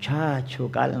dice, muchacho,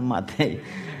 cálmate.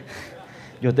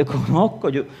 Yo te conozco,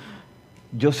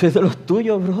 yo soy de los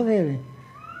tuyos, brother.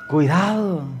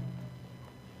 Cuidado.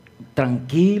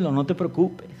 Tranquilo, no te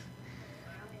preocupes.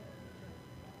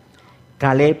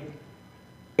 Caleb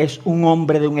es un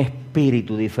hombre de un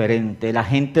espíritu diferente. La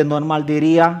gente normal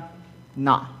diría,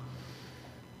 no.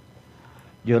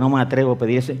 Yo no me atrevo a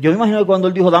pedir ese. Yo me imagino que cuando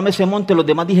él dijo, dame ese monte, los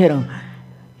demás dijeron,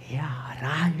 ¡ya,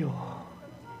 rayo!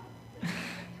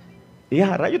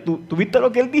 ¡Ya, rayo! ¿Tú viste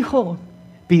lo que él dijo?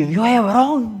 Pidió a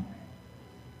Hebrón.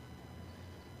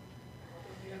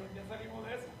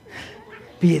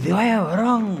 Pidió a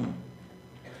Hebrón.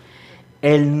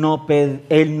 Él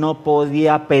no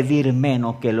podía pedir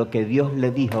menos que lo que Dios le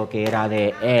dijo que era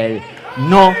de él.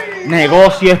 No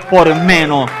negocies por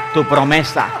menos tu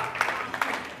promesa.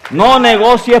 No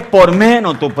negocies por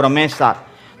menos tu promesa.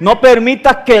 No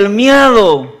permitas que el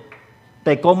miedo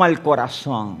te coma el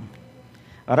corazón.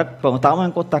 Ahora, cuando estábamos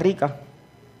en Costa Rica,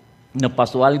 nos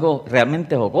pasó algo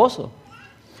realmente jocoso.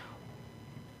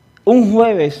 Un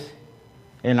jueves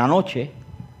en la noche,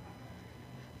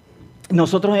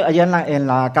 nosotros allá en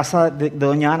la casa de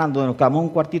doña Ana, donde nos quedamos un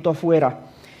cuartito afuera,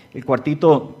 el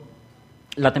cuartito,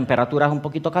 la temperatura es un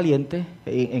poquito caliente,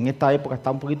 en esta época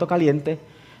está un poquito caliente,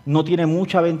 no tiene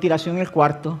mucha ventilación en el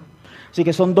cuarto, así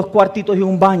que son 2 cuartitos y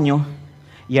un baño,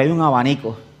 y hay un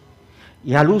abanico.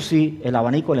 Y a Lucy el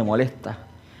abanico le molesta,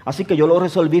 así que yo lo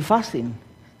resolví fácil.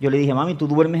 Yo le dije, mami, tú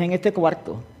duermes en este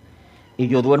cuarto, y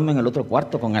yo duermo en el otro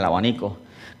cuarto con el abanico.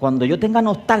 Cuando yo tenga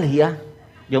nostalgia,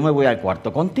 yo me voy al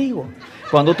cuarto contigo.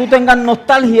 Cuando tú tengas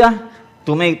nostalgia,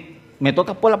 tú me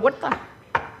tocas por la puerta.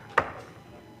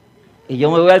 Y yo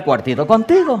me voy al cuartito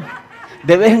contigo.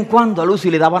 De vez en cuando a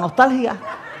Lucy le daba nostalgia.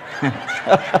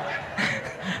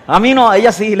 A mí no, a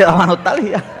ella sí le daba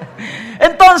nostalgia.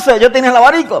 Entonces yo tenía el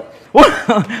abanico.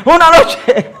 Una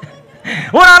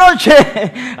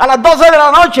noche, a las 12 de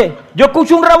la noche, yo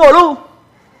escucho un revolú.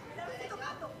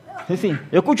 Sí,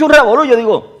 yo escucho un revolú, yo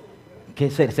digo,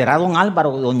 que será don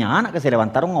Álvaro o doña Ana que se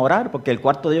levantaron a orar porque el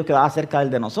cuarto de ellos quedaba cerca del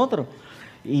de nosotros.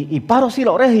 Y paro así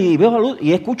la oreja y veo a Lucy,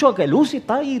 y escucho que Lucy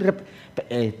está ahí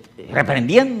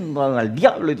reprendiendo al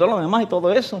diablo y todo lo demás y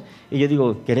todo eso. Y yo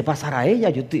digo, ¿qué le pasará a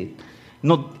ella?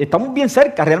 Estamos bien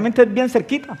cerca, realmente bien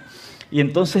cerquita. Y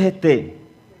entonces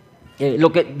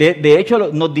lo que de hecho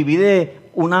nos divide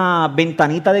una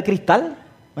ventanita de cristal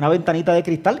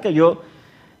que yo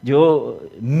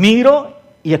miro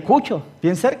y escucho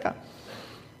bien cerca.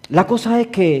 La cosa es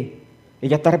que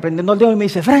ella está reprendiendo al diablo y me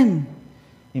dice, Fren,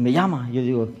 y me llama. Yo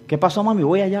digo, ¿qué pasó, mami?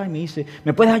 Voy allá. Y me dice,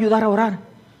 ¿me puedes ayudar a orar?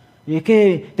 Y es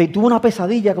que tuve una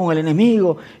pesadilla con el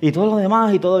enemigo y todo lo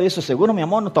demás y todo eso. Seguro, mi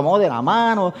amor, nos tomamos de la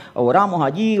mano, oramos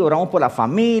allí, oramos por la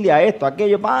familia, esto,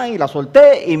 aquello, y la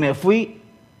solté y me fui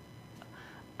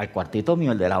al cuartito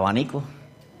mío, el del abanico.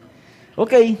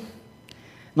 Ok,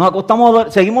 nos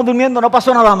acostamos, seguimos durmiendo, no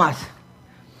pasó nada más.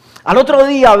 Al otro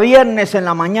día, viernes en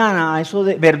la mañana,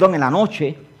 en la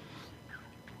noche,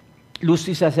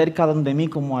 Lucy se acerca donde mí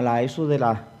como a eso de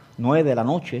las 9 de la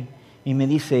noche y me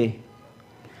dice,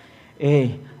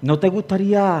 ¿no te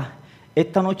gustaría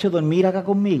esta noche dormir acá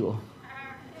conmigo?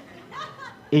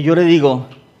 Y yo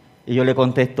le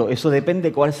contesto, eso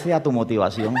depende cuál sea tu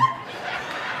motivación.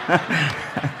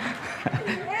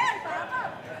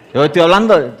 Yo estoy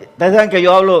hablando, ustedes saben que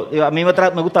yo hablo, a mí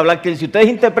me gusta hablar, que si ustedes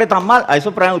interpretan mal, a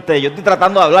eso prueban ustedes, yo estoy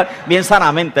tratando de hablar bien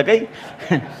sanamente, ¿ok?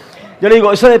 Yo le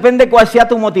digo, eso depende cuál sea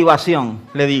tu motivación,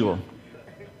 le digo.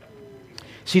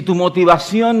 Si tu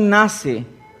motivación nace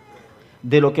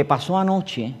de lo que pasó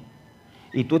anoche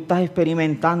y tú estás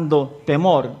experimentando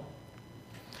temor,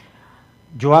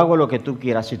 yo hago lo que tú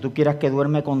quieras. Si tú quieras que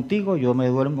duerme contigo, yo me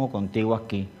duermo contigo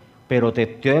aquí. Pero te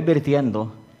estoy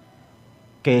advirtiendo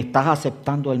que estás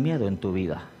aceptando el miedo en tu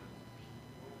vida.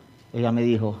 Ella me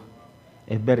dijo,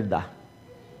 es verdad.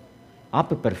 Ah,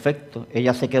 pues perfecto.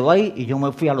 Ella se quedó ahí y yo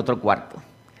me fui al otro cuarto.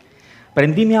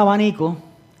 Prendí mi abanico,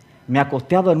 me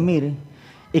acosté a dormir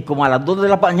y como a las 2 de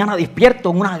la mañana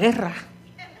despierto en una guerra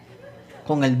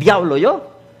con el diablo yo.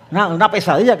 Una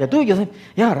pesadilla que tú. Yo sé,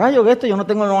 ya rayo que yo no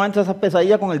tengo normalmente esas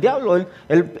pesadillas con el diablo.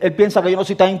 Él piensa que yo no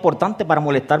soy tan importante para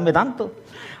molestarme tanto.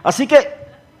 Así que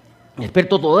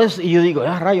despierto todo eso y yo digo,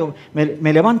 ya rayo,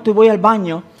 me levanto y voy al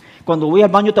baño. Cuando voy al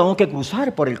baño tengo que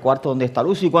cruzar por el cuarto donde está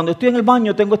Lucy. Y cuando estoy en el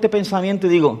baño tengo este pensamiento y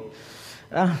digo,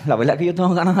 la verdad que yo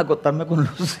tengo ganas de acostarme con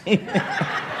Lucy.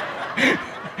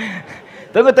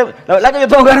 La verdad que yo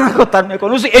tengo ganas de acostarme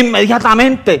con Lucy.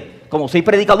 Inmediatamente, como soy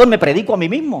predicador, me predico a mí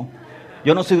mismo.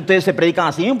 Yo no sé si ustedes se predican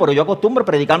así mismo, pero yo acostumbro a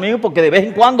predicarme a mí mismo porque de vez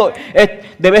en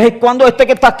cuando este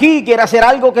que está aquí quiere hacer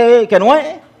algo que no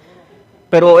es.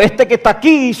 Pero este que está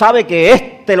aquí sabe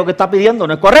que lo que está pidiendo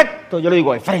no es correcto. Yo le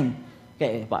digo, Efrén,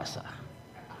 ¿qué pasa?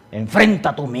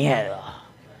 Enfrenta tu miedo.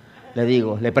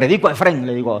 Le predico a Efrén,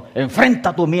 le digo,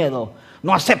 enfrenta tu miedo.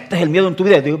 No aceptes el miedo en tu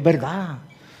vida. Y digo, es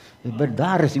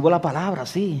verdad, recibo la palabra,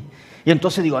 sí. Y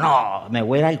entonces digo, no, me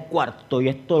voy a ir al cuarto y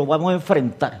esto lo vamos a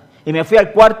enfrentar. Y me fui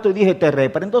al cuarto y dije, te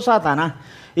reprendo, Satanás.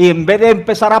 Y en vez de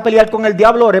empezar a pelear con el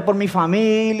diablo, oré por mi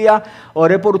familia,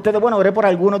 oré por ustedes, bueno, oré por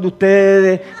algunos de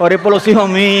ustedes, oré por los hijos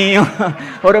míos,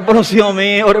 oré por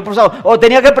o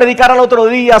tenía que predicar al otro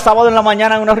día, sábado en la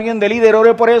mañana, en una reunión de líderes,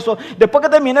 oré por eso. Después que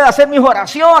terminé de hacer mis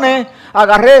oraciones,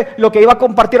 agarré lo que iba a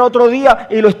compartir otro día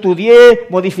y lo estudié,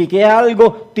 modifiqué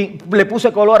algo, le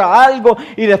puse color a algo,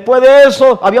 y después de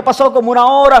eso, había pasado como una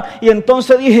hora, y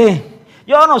entonces dije,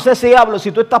 yo no sé si hablo,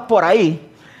 si tú estás por ahí,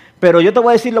 pero yo te voy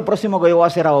a decir lo próximo que yo voy a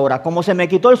hacer ahora. Como se me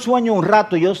quitó el sueño un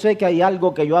rato, yo sé que hay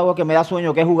algo que yo hago que me da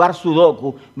sueño, que es jugar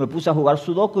sudoku. Me puse a jugar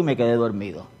sudoku y me quedé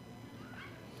dormido.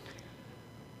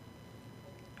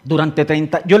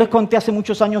 Yo les conté hace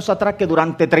muchos años atrás que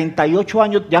durante 38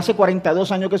 años, ya hace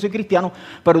 42 años que soy cristiano,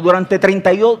 pero durante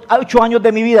 38 años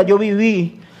de mi vida yo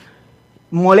viví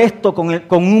molesto con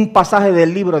un pasaje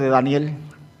del libro de Daniel.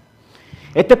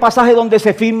 Este pasaje donde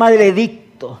se firma el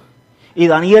edicto y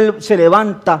Daniel se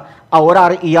levanta a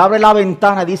orar y abre la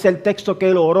ventana, dice el texto que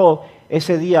él oró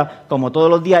ese día, como todos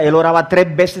los días, él oraba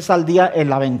 3 veces al día en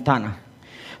la ventana.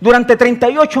 Durante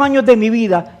 38 años de mi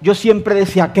vida, yo siempre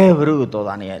decía, qué bruto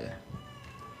Daniel,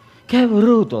 qué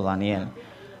bruto Daniel.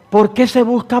 ¿Por qué se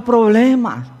busca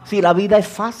problemas si la vida es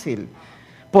fácil?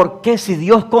 ¿Por qué si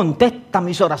Dios contesta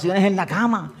mis oraciones en la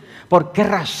cama? ¿Por qué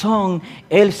razón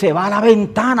él se va a la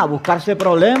ventana a buscarse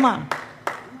problemas?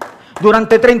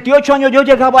 Durante 38 años yo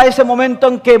llegaba a ese momento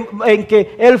en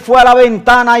que él fue a la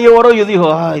ventana y oró. Y yo dije,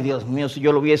 ay Dios mío, si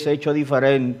yo lo hubiese hecho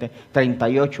diferente.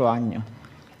 38 años.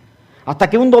 Hasta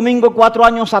que un domingo, 4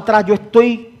 años atrás, yo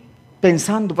estoy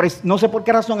pensando, no sé por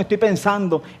qué razón estoy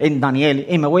pensando en Daniel.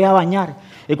 Y me voy a bañar.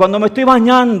 Y cuando me estoy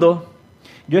bañando,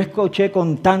 yo escuché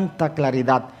con tanta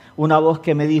claridad una voz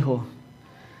que me dijo,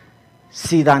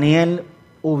 si Daniel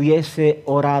hubiese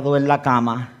orado en la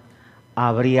cama,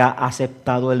 habría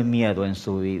aceptado el miedo en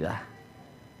su vida.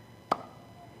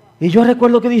 Y yo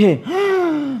recuerdo que dije,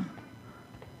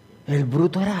 el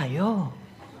bruto era yo.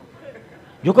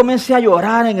 Yo comencé a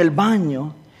llorar en el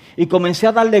baño y comencé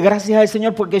a darle gracias al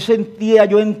Señor porque ese día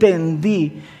yo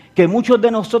entendí que muchos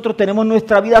de nosotros tenemos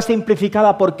nuestra vida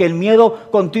simplificada porque el miedo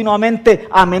continuamente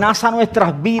amenaza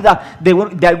nuestras vidas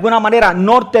de alguna manera,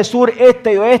 norte, sur,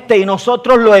 este y oeste, y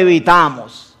nosotros lo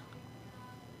evitamos.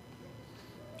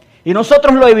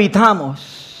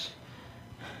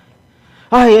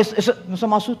 Ay, eso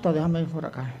me asusta, déjame ir por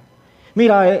acá.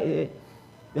 Mira,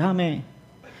 déjame.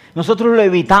 Nosotros lo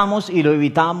evitamos y lo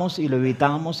evitamos y lo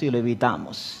evitamos y lo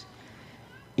evitamos.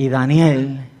 Y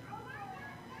Daniel,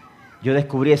 yo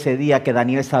descubrí ese día que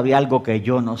Daniel sabía algo que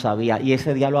yo no sabía y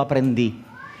ese día lo aprendí.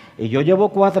 Y yo llevo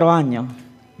 4 años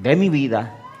de mi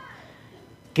vida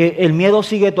que el miedo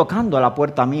sigue tocando a la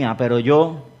puerta mía, pero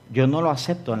yo no lo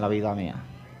acepto en la vida mía.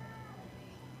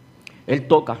 Él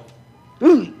toca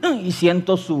y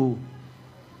siento su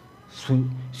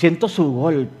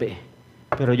golpe,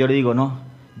 pero yo le digo,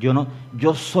 no,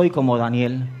 yo soy como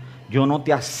Daniel, yo no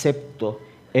te acepto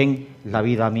en la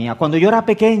vida mía. Cuando yo era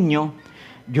pequeño,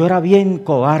 yo era bien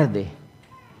cobarde.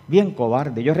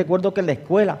 Yo recuerdo que en la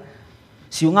escuela,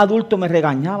 si un adulto me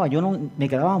regañaba, me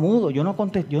quedaba mudo, yo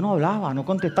no hablaba, no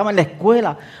contestaba en la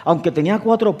escuela, aunque tenía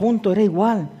 4 puntos, era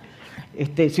igual.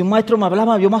 Si un maestro me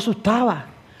hablaba, yo me asustaba,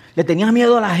 le tenía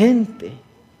miedo a la gente.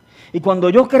 Y cuando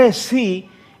yo crecí,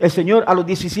 el Señor, a los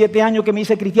 17 años que me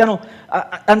hice cristiano,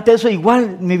 antes de eso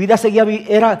igual, mi vida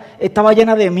estaba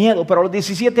llena de miedo, pero a los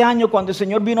 17 años, cuando el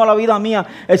Señor vino a la vida mía,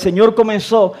 el Señor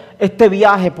comenzó este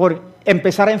viaje por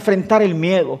empezar a enfrentar el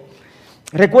miedo.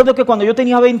 Recuerdo que cuando yo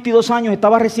tenía 22 años,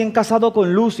 estaba recién casado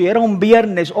con Lucy, era un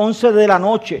viernes, 11 de la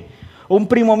noche, un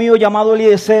primo mío llamado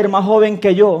Eliezer, más joven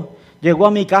que yo, llegó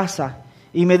a mi casa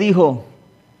y me dijo,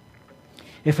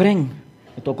 Efrén,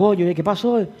 me tocó, yo dije, ¿qué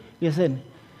pasó,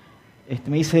 Eliezer?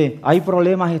 Me dice, hay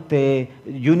problemas,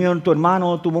 Junior, tu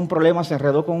hermano, tuvo un problema, se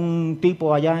enredó con un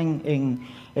tipo allá en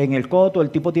en el Coto, el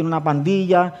tipo tiene una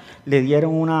pandilla, le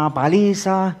dieron una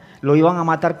paliza, lo iban a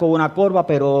matar con una corva,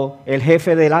 pero el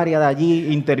jefe del área de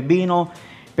allí intervino,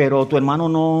 pero tu hermano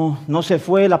no se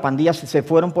fue, la pandilla se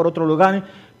fueron por otro lugar,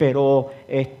 pero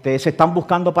se están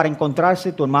buscando para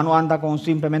encontrarse, tu hermano anda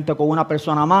simplemente con una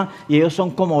persona más, y ellos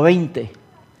son como 20,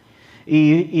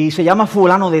 y se llama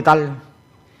fulano de tal,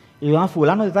 y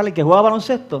fulano de tal, el que juega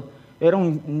baloncesto, era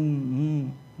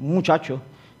un muchacho.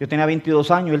 Yo tenía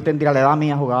 22 años, él tendría la edad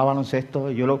mía, jugaba baloncesto.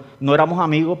 No éramos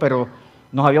amigos, pero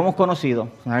nos habíamos conocido.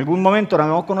 En algún momento nos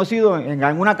habíamos conocido en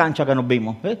alguna cancha que nos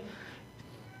vimos.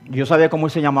 Yo sabía cómo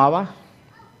él se llamaba,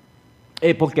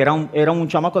 porque era un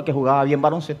chamaco que jugaba bien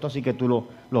baloncesto, así que tú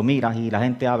lo miras y la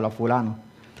gente habla, fulano.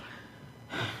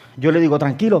 Yo le digo,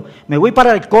 tranquilo, me voy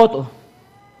para el Coto.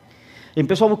 Y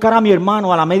empiezo a buscar a mi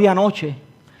hermano a la medianoche.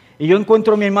 Y yo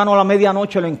encuentro a mi hermano a la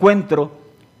medianoche, lo encuentro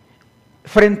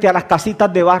frente a las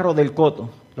casitas de barro del Coto,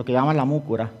 lo que llaman la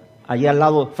Múcura. Allí al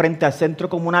lado, frente al centro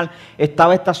comunal,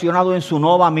 estaba estacionado en su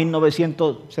Nova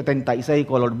 1976,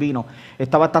 color vino.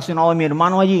 Estaba estacionado mi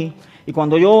hermano allí, y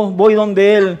cuando yo voy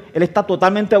donde él está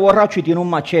totalmente borracho y tiene un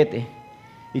machete.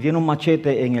 Y tiene un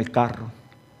machete en el carro.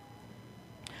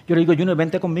 Yo le digo, Junior,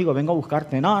 vente conmigo, vengo a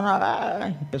buscarte. No,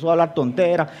 empezó a hablar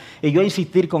tonteras. Y yo a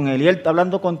insistir con él. Y él,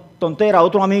 hablando con tonteras,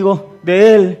 otro amigo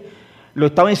de él lo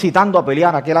estaba incitando a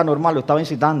pelear. Aquel anormal lo estaba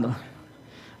incitando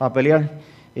a pelear.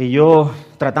 Y yo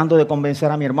tratando de convencer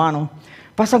a mi hermano.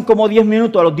 Pasan como 10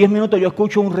 minutos. A los 10 minutos yo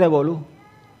escucho un revolú.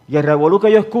 Y el revolú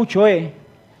que yo escucho es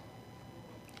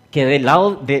que del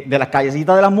lado de las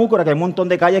callecitas de las Múcuras, que hay un montón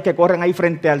de calles que corren ahí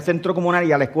frente al centro comunal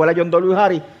y a la escuela John W.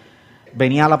 Harris,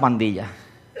 venía la pandilla.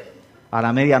 A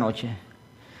la medianoche.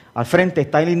 Al frente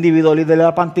está el individuo líder de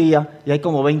la pandilla y hay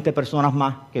como 20 personas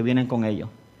más que vienen con ellos.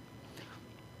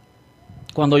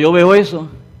 Cuando yo veo eso,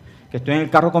 que estoy en el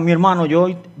carro con mi hermano,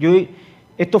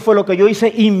 esto fue lo que yo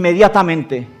hice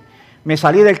inmediatamente. Me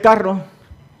salí del carro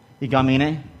y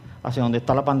caminé hacia donde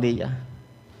está la pandilla.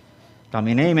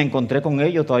 Caminé y me encontré con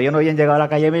ellos. Todavía no habían llegado a la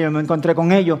calle, me encontré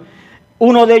con ellos.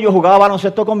 Uno de ellos jugaba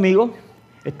baloncesto conmigo.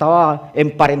 Estaba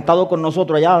emparentado con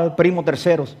nosotros allá, el primo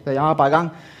tercero, se llama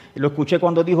Pagán. Y lo escuché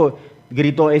cuando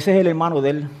gritó, ese es el hermano de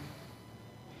él.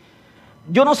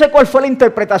 Yo no sé cuál fue la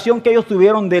interpretación que ellos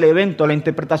tuvieron del evento. La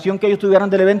interpretación que ellos tuvieron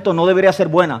del evento no debería ser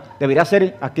buena. Debería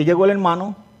ser, aquí llegó el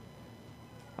hermano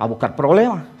a buscar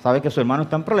problemas. Sabe que su hermano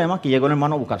está en problemas, aquí llegó el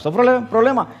hermano a buscar esos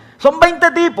problemas. Son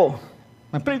 20 tipos.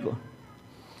 ¿Me explico?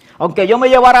 Aunque yo me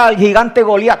llevara al gigante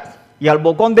Goliat y al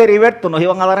bocón de Heriberto, nos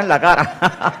iban a dar en la cara.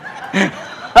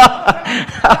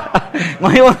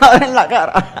 Nos iban a dar en la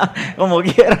cara, como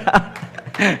quiera.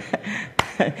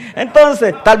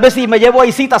 Entonces, tal vez si me llevo a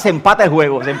Isita, se empata el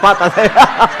juego, se empata.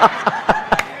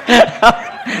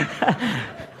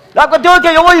 La cuestión es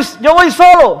que yo voy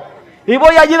solo y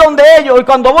voy allí donde ellos, y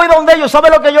cuando voy donde ellos, ¿sabe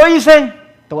lo que yo hice?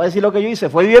 Te voy a decir lo que yo hice,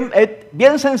 fue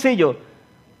bien sencillo.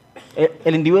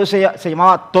 El individuo se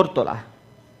llamaba Tórtola.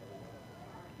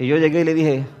 Y yo llegué y le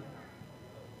dije,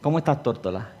 ¿cómo estás,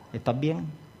 Tórtola? ¿Estás bien?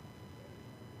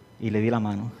 Y le di la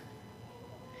mano.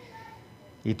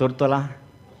 Y Tórtola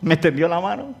me extendió la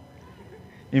mano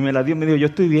y me la dio y me dijo, yo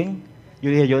estoy bien.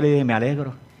 Yo le dije, me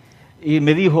alegro. Y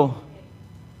me dijo,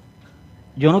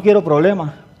 yo no quiero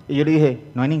problemas. Y yo le dije,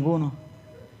 no hay ninguno.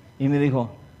 Y me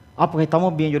dijo, pues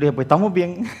estamos bien. Yo le dije, pues estamos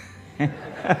bien.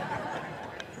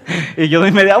 Y yo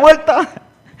di media vuelta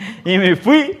y me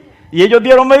fui. Y ellos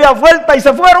dieron media vuelta y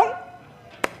se fueron.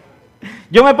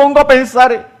 Yo me pongo a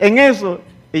pensar en eso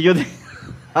y yo digo,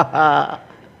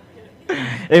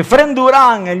 Efrén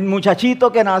Durán, el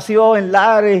muchachito que nació en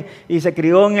Lares y se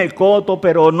crió en el Coto,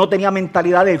 pero no tenía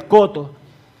mentalidad del Coto.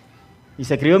 Y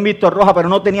se crió en Víctor Rojas, pero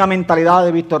no tenía mentalidad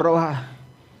de Víctor Rojas.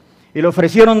 Y le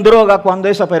ofrecieron droga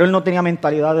pero él no tenía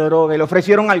mentalidad de droga. Y le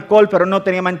ofrecieron alcohol, pero él no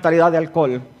tenía mentalidad de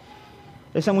alcohol.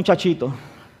 Ese muchachito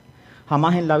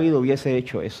jamás en la vida hubiese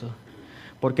hecho eso.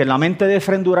 Porque en la mente de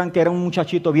Efrén Durán, que era un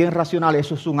muchachito bien racional,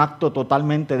 eso es un acto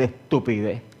totalmente de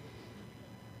estupidez.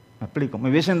 ¿Me explico? Me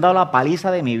hubiesen dado la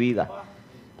paliza de mi vida.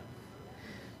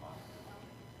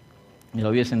 Me lo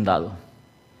hubiesen dado.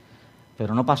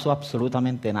 Pero no pasó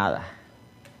absolutamente nada.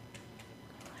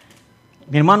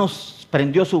 Mi hermano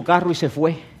prendió su carro y se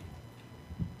fue.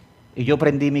 Y yo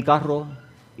prendí mi carro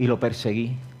y lo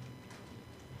perseguí.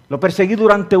 Lo perseguí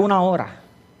durante 1 hora.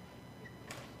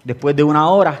 Después de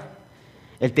 1 hora,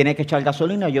 él tenía que echar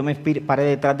gasolina. Yo me paré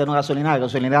detrás de una gasolinera. La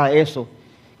gasolinera de eso,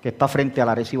 que está frente a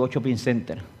la Arecibo Shopping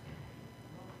Center.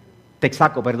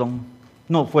 Texaco, perdón.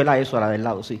 No, fue la del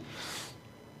lado, sí.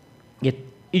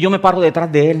 Y yo me paro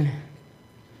detrás de él.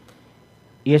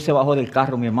 Y él se bajó del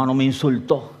carro, mi hermano me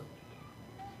insultó.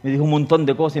 Me dijo un montón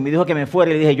de cosas y me dijo que me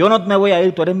fuera. Y le dije, yo no me voy a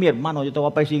ir, tú eres mi hermano, yo te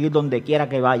voy a perseguir donde quiera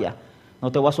que vaya.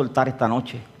 No te voy a soltar esta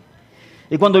noche.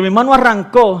 Y cuando mi hermano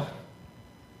arrancó,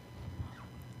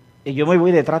 y yo me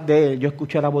voy detrás de él, yo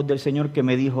escuché la voz del Señor que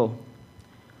me dijo,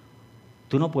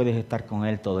 tú no puedes estar con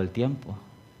él todo el tiempo.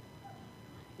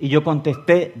 Y yo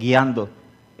contesté guiando,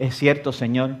 es cierto,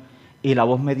 Señor. Y la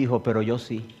voz me dijo, pero yo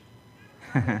sí.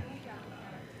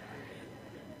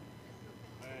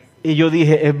 Y yo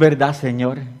dije, es verdad,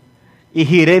 Señor. Y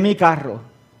giré mi carro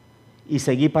y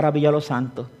seguí para Villa Los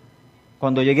Santos.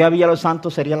 Cuando llegué a Villa Los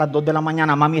Santos serían las 2 de la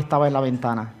mañana, mami estaba en la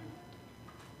ventana.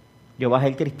 Yo bajé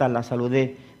el cristal, la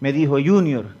saludé. Me dijo,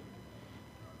 Junior.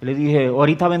 Le dije,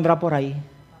 ahorita vendrá por ahí.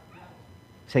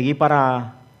 Seguí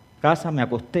para casa, me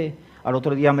acosté. Al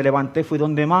otro día me levanté, fui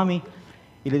donde mami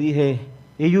y le dije,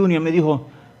 y Junior me dijo,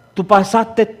 tú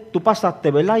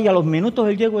pasaste, ¿verdad? Y a los minutos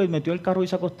él llegó y metió el carro y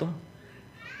se acostó.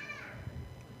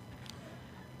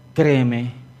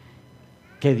 Créeme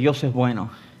que Dios es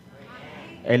bueno.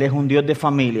 Él es un Dios de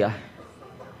familia,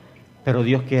 pero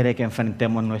Dios quiere que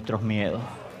enfrentemos nuestros miedos.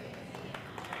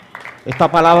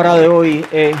 Esta palabra de hoy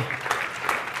es,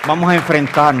 vamos a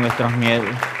enfrentar nuestros miedos.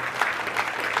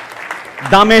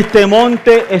 Dame este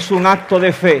monte es un acto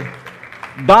de fe.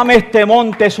 Dame este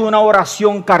monte es una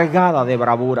oración cargada de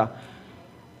bravura.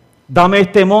 Dame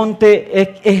este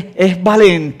monte es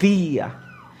valentía.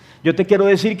 Yo te quiero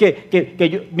decir que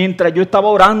yo, mientras yo estaba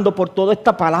orando por toda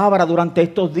esta palabra durante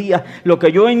estos días, lo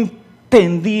que yo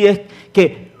entendí es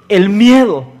que el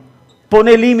miedo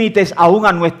pone límites aún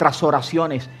a nuestras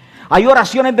oraciones. Hay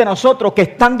oraciones de nosotros que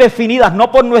están definidas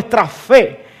no por nuestra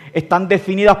fe, están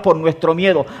definidas por nuestro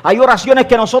miedo. Hay oraciones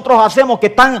que nosotros hacemos que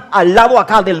están al lado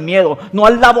acá del miedo, no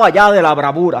al lado allá de la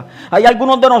bravura. Hay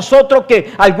algunos de nosotros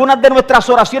que algunas de nuestras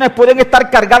oraciones pueden estar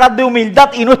cargadas de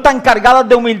humildad y no están cargadas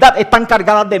de humildad, están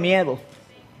cargadas de miedo.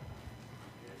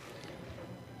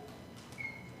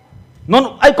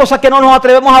 No, hay cosas que no nos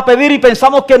atrevemos a pedir y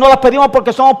pensamos que no las pedimos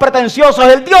porque somos pretenciosos.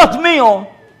 El Dios mío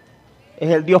es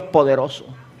el Dios poderoso.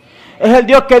 Es el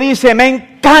Dios que dice, me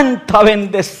encanta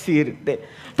bendecirte.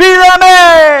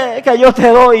 Pídeme que yo te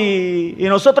doy. Y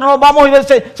nosotros nos vamos y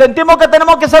sentimos que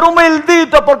tenemos que ser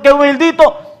humilditos, porque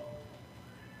humilditos.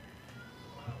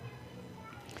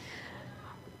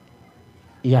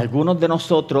 Y algunos de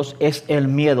nosotros es el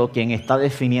miedo quien está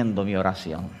definiendo mi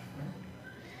oración.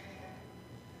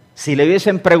 Si le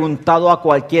hubiesen preguntado a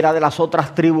cualquiera de las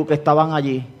otras tribus que estaban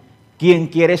allí, ¿quién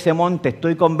quiere ese monte?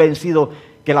 Estoy convencido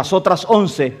que las otras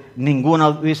 11, ninguna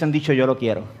hubiesen dicho yo lo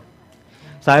quiero.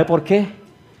 ¿Sabe por qué?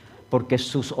 Porque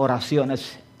sus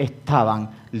oraciones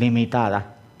estaban limitadas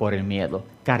por el miedo,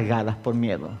 cargadas por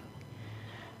miedo.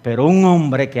 Pero un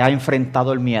hombre que ha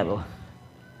enfrentado el miedo,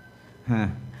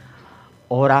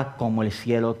 ora como el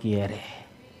cielo quiere,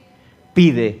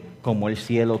 pide como el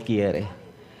cielo quiere.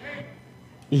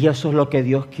 Y eso es lo que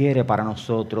Dios quiere para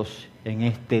nosotros en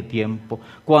este tiempo.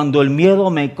 Cuando el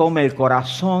miedo me come el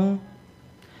corazón,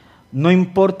 no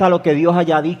importa lo que Dios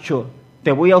haya dicho,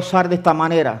 te voy a usar de esta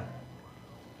manera.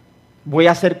 Voy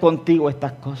a hacer contigo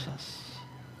estas cosas.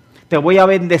 Te voy a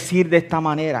bendecir de esta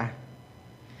manera.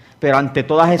 Pero ante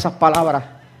todas esas palabras,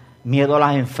 miedo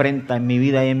las enfrenta en mi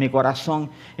vida y en mi corazón.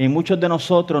 Y muchos de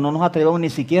nosotros no nos atrevemos ni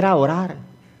siquiera a orar.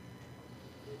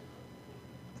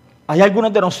 Hay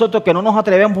algunos de nosotros que no nos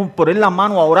atrevemos a poner la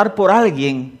mano a orar por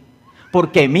alguien,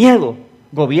 porque miedo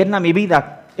gobierna mi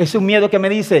vida. Es un miedo que me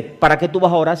dice, ¿para qué tú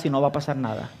vas a orar si no va a pasar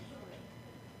nada?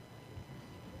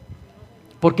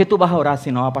 ¿Por qué tú vas a orar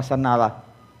si no va a pasar nada?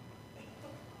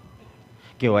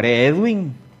 Que ore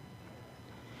Edwin,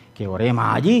 que ore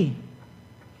Maggie,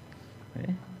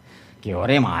 que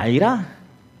ore Mayra,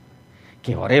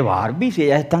 que ore Barbie, si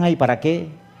ellas están ahí, ¿para qué?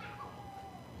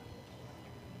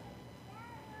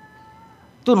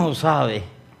 Tú no sabes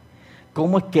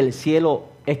cómo es que el cielo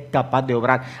es capaz de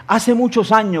obrar. Hace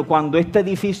muchos años, cuando este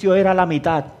edificio era la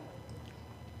mitad,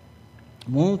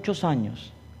 muchos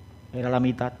años, era la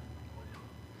mitad,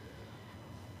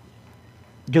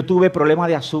 yo tuve problemas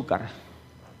de azúcar,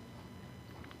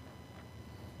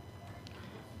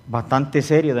 bastante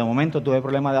serio. De momento tuve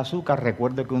problemas de azúcar.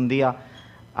 Recuerdo que un día,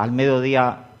 al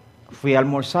mediodía, fui a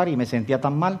almorzar y me sentía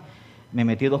tan mal, me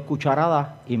metí 2 cucharadas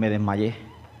y me desmayé.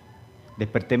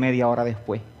 Desperté media hora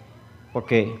después,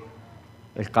 porque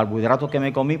el carbohidrato que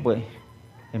me comí, pues,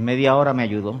 en media hora me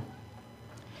ayudó.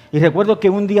 Y recuerdo que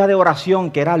un día de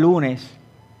oración, que era lunes,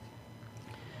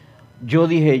 yo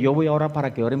dije, yo voy a orar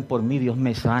para que oren por mí, Dios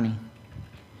me sane.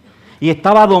 Y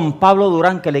estaba don Pablo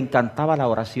Durán, que le encantaba la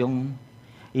oración.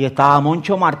 Y estaba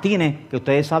Moncho Martínez, que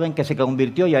ustedes saben que se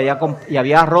convirtió y había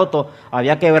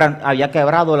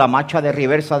quebrado la marcha de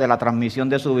reversa de la transmisión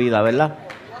de su vida, ¿verdad?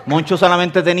 Moncho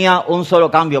solamente tenía un solo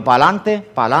cambio, para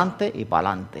adelante y para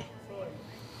adelante.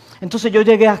 Entonces yo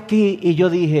llegué aquí y yo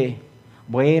dije,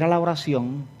 voy a ir a la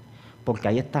oración porque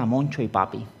ahí está Moncho y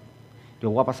papi. Yo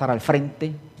voy a pasar al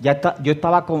frente. Yo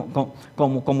estaba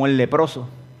como el leproso,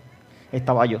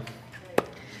 estaba yo.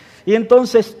 Y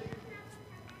entonces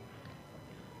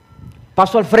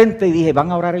paso al frente y dije,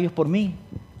 van a orar ellos por mí.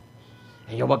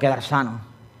 Y yo voy a quedar sano.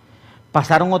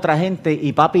 Pasaron otra gente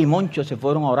y papi y Moncho se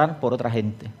fueron a orar por otra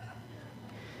gente.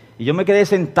 Y yo me quedé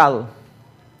sentado.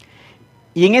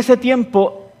 Y en ese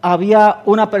tiempo había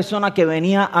una persona que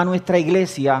venía a nuestra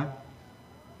iglesia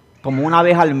como una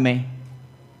vez al mes.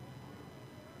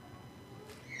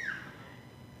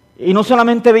 Y no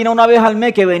solamente vino una vez al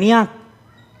mes, que venía,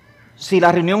 si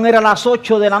la reunión era a las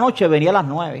 8 de la noche, venía a las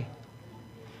 9.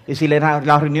 Y si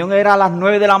la reunión era a las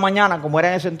 9 de la mañana, como era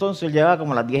en ese entonces, él llegaba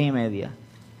como a las 10:30.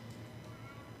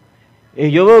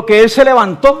 Y yo veo que él se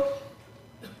levantó.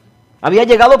 Había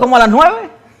llegado como a las 9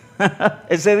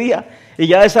 ese día. Y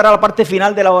ya esa era la parte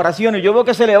final de la oración. Y yo veo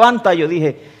que se levanta. Y yo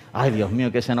dije, ay, Dios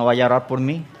mío, que ese no vaya a orar por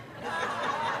mí.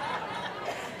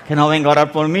 Que no venga a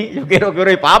orar por mí. Yo quiero que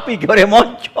ore papi, que ore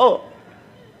Moncho.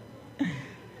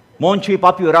 Moncho y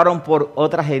papi oraron por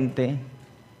otra gente.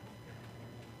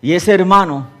 Y ese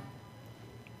hermano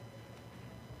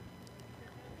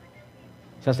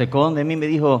se acercó donde mí y me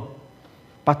dijo,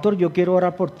 pastor, yo quiero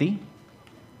orar por ti.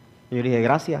 Y yo le dije,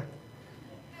 gracias.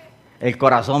 El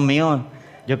corazón mío,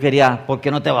 yo quería, ¿por qué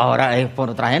no te vas a orar? Es por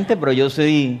otra gente, pero yo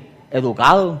soy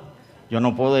educado. Yo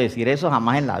no puedo decir eso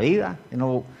jamás en la vida.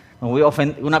 No voy a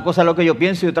ofender. Una cosa es lo que yo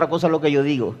pienso y otra cosa es lo que yo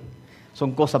digo.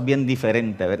 Son cosas bien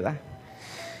diferentes, ¿verdad?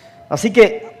 Así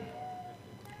que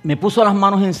me puso las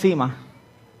manos encima.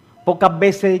 Pocas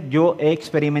veces yo he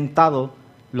experimentado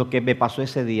lo que me pasó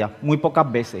ese día. Muy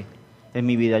pocas veces en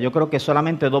mi vida. Yo creo que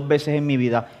solamente 2 veces en mi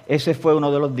vida. Ese fue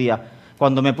uno de los días.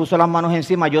 Cuando me puso las manos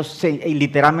encima,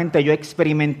 literalmente yo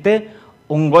experimenté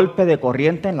un golpe de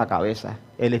corriente en la cabeza,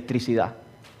 electricidad.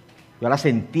 Yo la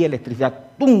sentí, electricidad,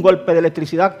 un golpe de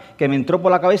electricidad que me entró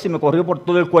por la cabeza y me corrió por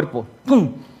todo el cuerpo.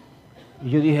 ¡Pum!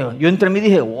 Y yo entre mí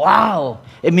dije, wow.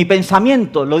 En mi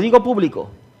pensamiento, lo digo público,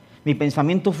 mi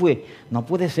pensamiento fue, no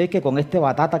puede ser que con este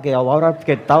batata que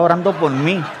está orando por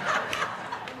mí.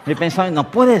 Mi pensamiento,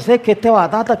 no puede ser que este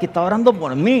batata que está orando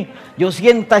por mí, yo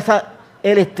sienta esa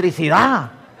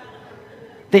electricidad.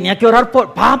 Tenía que orar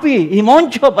por papi y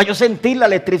Moncho para yo sentir la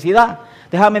electricidad.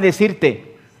 Déjame decirte,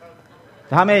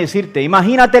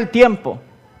 imagínate el tiempo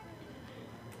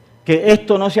que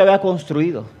esto no se había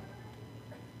construido.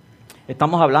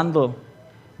 Estamos hablando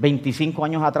 25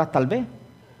 años atrás tal vez.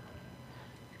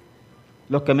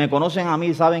 Los que me conocen a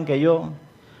mí saben que yo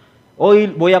hoy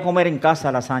voy a comer en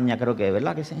casa lasaña, creo que,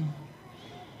 ¿verdad que sí?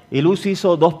 Y Luz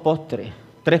hizo 2 postres,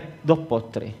 2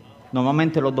 postres.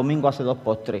 Normalmente los domingos hace 2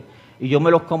 postres. Y yo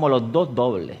me los como los 2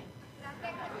 dobles.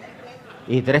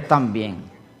 Y 3 también.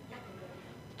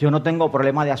 Yo no tengo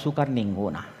problema de azúcar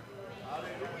ninguna.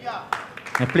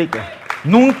 ¿Me explico?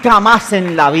 Nunca más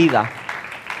en la vida.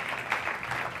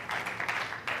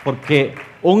 Porque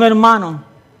un hermano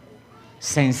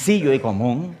sencillo y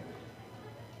común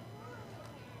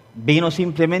vino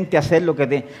simplemente a hacer lo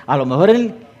que a lo mejor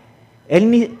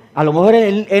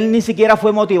él ni siquiera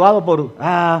fue motivado por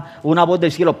una voz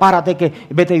del cielo, párate, que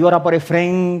vete y ora por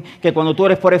Efraín, que cuando tú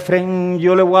ores por Efraín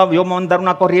yo le voy a mandar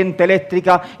una corriente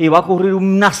eléctrica y va a ocurrir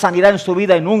una sanidad en su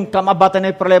vida y nunca más va a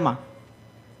tener problemas.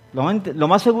 Lo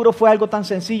más seguro fue algo tan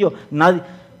sencillo. Nadie,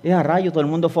 a rayos, todo el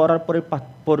mundo fue a orar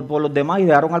por los demás y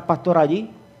dejaron al pastor allí,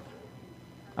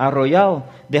 arrollado.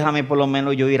 Déjame por lo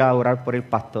menos yo ir a orar por el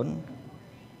pastor.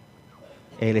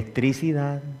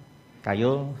 Electricidad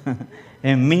cayó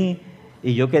en mí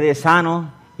y yo quedé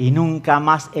sano y nunca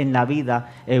más en la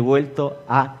vida he vuelto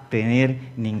a tener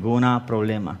ningún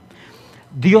problema.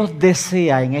 Dios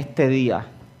desea en este día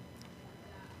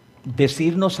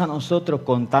decirnos a nosotros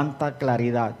con tanta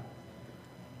claridad: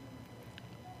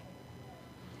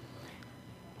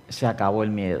 se acabó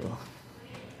el miedo.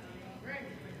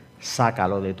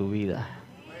 Sácalo de tu vida.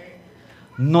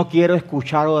 No quiero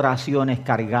escuchar oraciones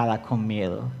cargadas con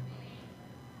miedo.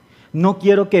 No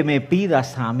quiero que me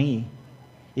pidas a mí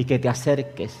y que te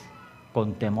acerques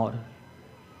con temor.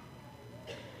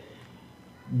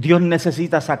 Dios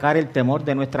necesita sacar el temor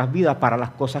de nuestras vidas para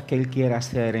las cosas que Él quiere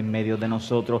hacer en medio de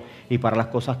nosotros y para las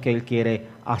cosas que Él quiere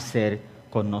hacer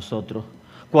con nosotros.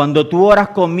 Cuando tú oras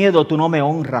con miedo, tú no me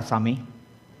honras a mí.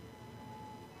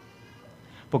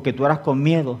 Porque tú oras con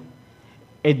miedo,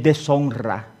 es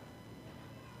deshonra.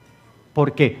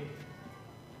 Porque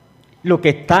lo que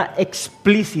está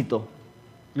explícito,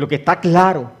 lo que está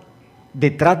claro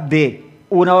detrás de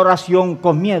una oración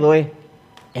con miedo es: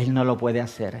 Él no lo puede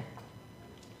hacer.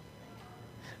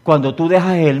 Cuando tú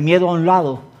dejas el miedo a un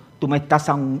lado, tú me estás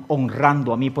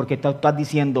honrando a mí porque tú estás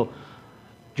diciendo,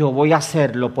 yo voy a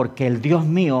hacerlo porque el Dios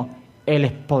mío, Él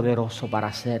es poderoso para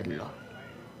hacerlo.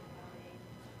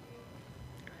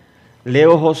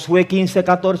 Leo Josué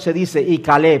 15:14, dice, y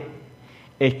Caleb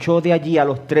echó de allí a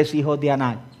los 3 hijos de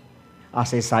Anac, a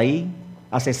Sesai,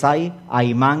 a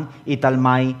Ahimán y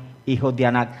Talmai, hijos de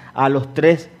Anac. A los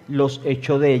 3 los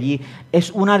echó de allí.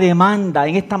 Es una demanda.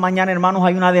 En esta mañana, hermanos,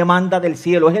 hay una demanda del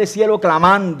cielo. Es el cielo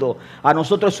clamando a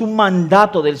nosotros. Es un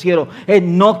mandato del cielo.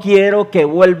 No quiero que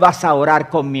vuelvas a orar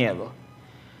con miedo.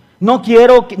 No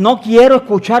quiero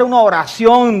escuchar una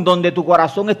oración donde tu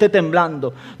corazón esté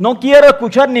temblando. No quiero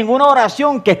escuchar ninguna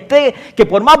oración que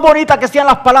por más bonita que sean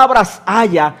las palabras,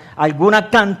 haya alguna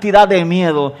cantidad de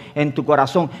miedo en tu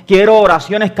corazón. Quiero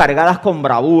oraciones cargadas con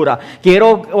bravura.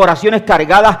 Quiero oraciones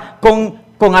cargadas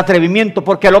con atrevimiento.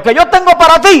 Porque lo que yo tengo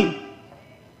para ti,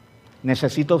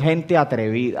 necesito gente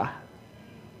atrevida.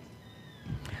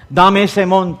 Dame ese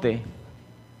monte.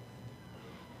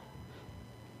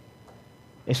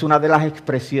 Es una de las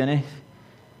expresiones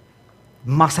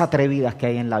más atrevidas que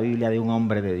hay en la Biblia de un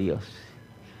hombre de Dios.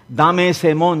 Dame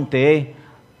ese monte,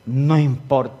 no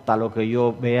importa lo que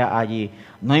yo vea allí,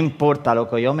 no importa lo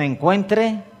que yo me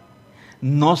encuentre,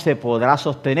 no se podrá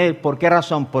sostener. ¿Por qué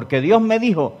razón? Porque Dios me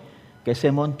dijo que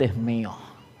ese monte es mío.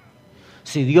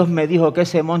 Si Dios me dijo que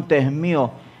ese monte es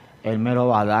mío, Él me lo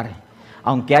va a dar.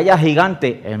 Aunque haya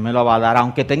gigantes, Él me lo va a dar.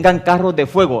 Aunque tengan carros de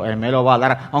fuego, Él me lo va a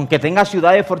dar. Aunque tenga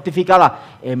ciudades fortificadas,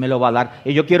 Él me lo va a dar.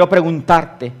 Y yo quiero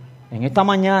preguntarte, en esta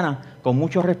mañana, con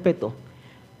mucho respeto,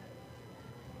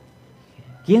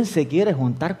 ¿quién se quiere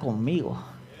juntar conmigo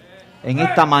en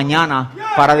esta mañana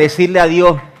para decirle a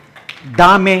Dios,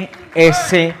 dame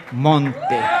ese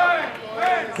monte?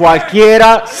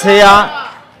 Cualquiera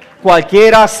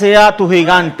sea tu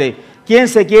gigante. ¿Quién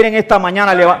se quiere en esta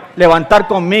mañana levantar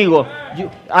conmigo?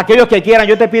 Aquellos que quieran,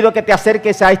 yo te pido que te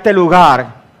acerques a este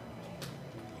lugar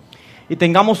y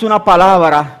tengamos una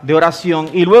palabra de oración.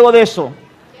 Y luego de eso,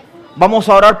 vamos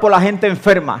a orar por la gente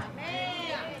enferma.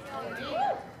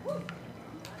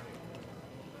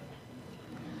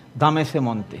 Dame ese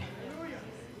monte.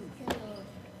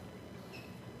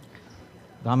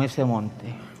 Dame ese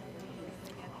monte.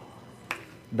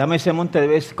 Dame ese monte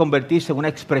debe convertirse en una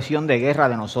expresión de guerra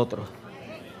de nosotros.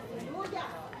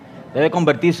 Debe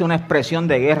convertirse en una expresión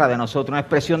de guerra de nosotros, una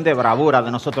expresión de bravura de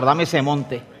nosotros. Dame ese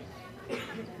monte.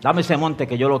 Dame ese monte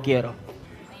que yo lo quiero.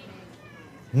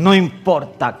 No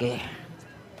importa qué.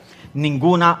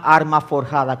 Ninguna arma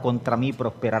forjada contra mí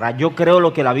prosperará. Yo creo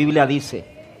lo que la Biblia dice.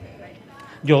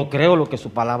 Yo creo lo que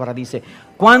su palabra dice.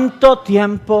 ¿Cuánto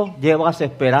tiempo llevas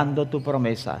esperando tu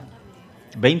promesa?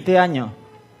 20 años.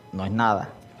 No es nada.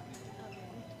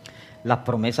 Las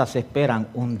promesas se esperan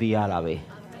un día a la vez.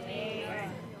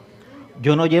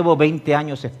 Yo no llevo 20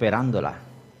 años esperándola.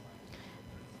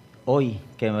 Hoy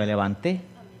que me levanté,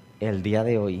 el día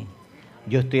de hoy,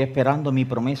 yo estoy esperando mi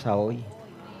promesa hoy.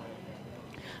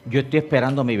 Yo estoy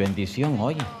esperando mi bendición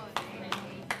hoy.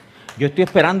 Yo estoy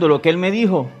esperando lo que Él me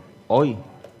dijo hoy.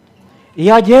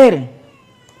 Y ayer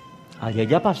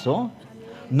ya pasó.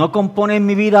 No compone en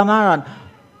mi vida nada.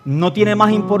 No tiene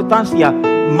más importancia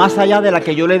más allá de la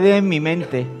que yo le dé en mi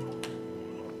mente.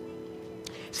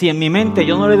 Si en mi mente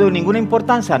yo no le doy ninguna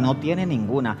importancia, no tiene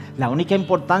ninguna. La única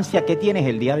importancia que tiene es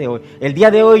el día de hoy. El día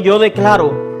de hoy yo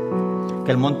declaro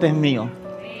que el monte es mío.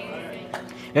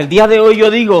 El día de hoy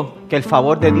yo digo que el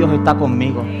favor de Dios está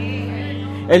conmigo.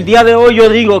 El día de hoy yo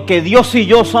digo que Dios y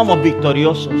yo somos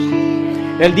victoriosos.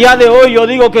 El día de hoy yo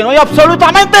digo que no hay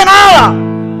absolutamente nada.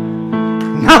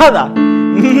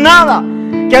 Nada.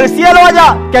 Que el cielo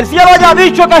haya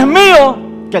dicho que es mío,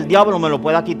 que el diablo me lo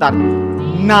pueda quitar.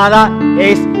 Nada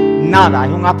es nada,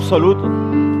 es un absoluto.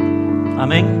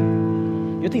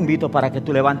 Amén. Yo te invito para que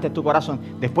tú levantes tu corazón.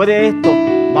 Después de esto,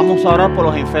 vamos a orar por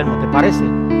los enfermos, ¿te parece?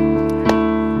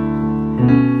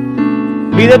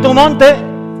 Pide tu monte.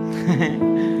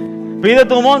 Pide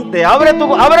tu monte. Abre tu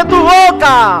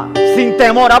boca sin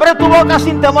temor. Abre tu boca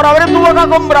sin temor. Abre tu boca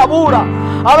con bravura.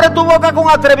 Abre tu boca con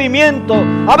atrevimiento.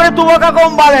 Abre tu boca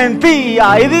con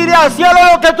valentía. Y dile al cielo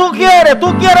lo que tú quieres.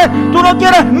 Tú no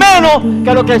quieres menos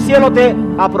que lo que el cielo te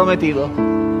ha prometido.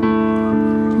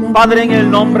 Padre, en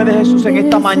el nombre de Jesús, en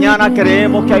esta mañana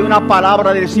creemos que hay una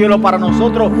palabra del cielo para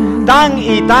nosotros tan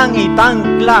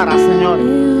clara, Señor.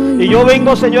 Y yo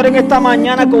vengo, Señor, en esta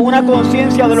mañana con una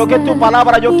conciencia de lo que es tu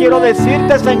palabra. Yo quiero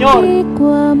decirte, Señor,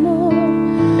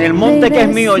 el monte que es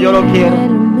mío, yo lo quiero.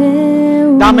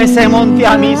 Dame ese monte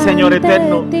a mí, Señor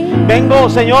eterno. Vengo,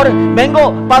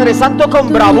 Padre Santo,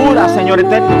 con bravura, Señor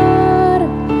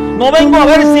eterno. No vengo a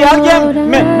ver si alguien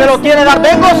me lo quiere dar.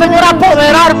 Vengo, Señor, a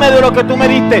apoderarme de lo que tú me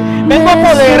diste. Vengo a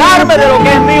apoderarme de lo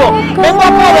que es mío. Vengo a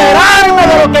apoderarme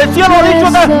de lo que el cielo ha dicho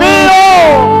que es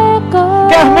mío.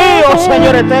 Que es mío,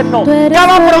 Señor eterno.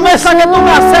 Cada promesa que tú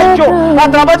me has hecho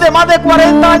a través de más de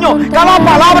 40 años, cada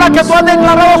palabra que tú has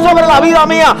declarado sobre la vida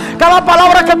mía, cada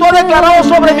palabra que tú has declarado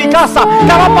sobre mi casa,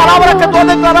 cada palabra que tú has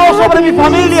declarado sobre mi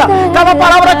familia, cada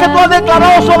palabra que tú has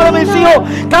declarado sobre mis hijos,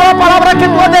 cada palabra que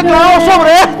tú has declarado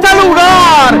sobre este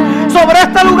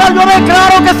lugar, yo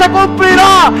declaro que se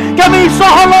cumplirá, que mis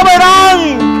ojos lo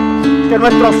verán, que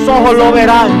nuestros ojos lo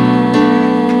verán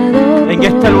en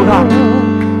este lugar.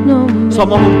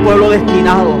 Somos un pueblo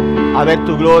destinado a ver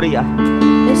tu gloria.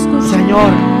 Señor,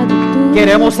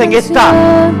 queremos en esta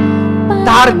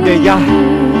tarde ya,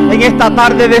 en esta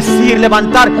tarde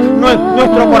levantar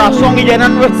nuestro corazón y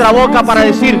llenar nuestra boca para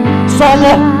decir,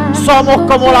 somos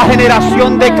como la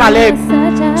generación de Caleb.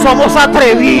 Somos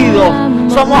atrevidos,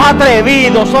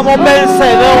 somos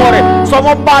vencedores,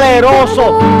 somos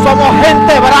valerosos, somos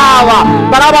gente brava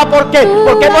porque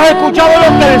hemos escuchado lo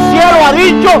que el cielo ha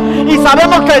dicho y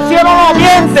sabemos que el cielo no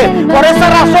miente. Por esa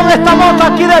razón estamos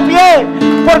aquí de pie,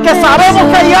 porque sabemos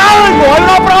que hay algo, hay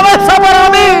una promesa para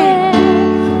mí.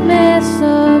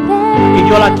 Y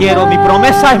yo la quiero, mi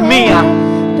promesa es mía.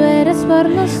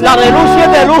 La de Lucy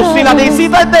es de Lucy, la de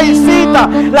Isita es de Isita,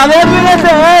 la de Edwin es de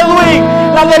Edwin,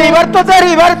 la de Heriberto es de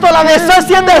Heriberto, la de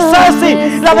Ceci es de Ceci,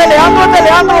 la de Leandro es de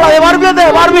Leandro, la de Barbie es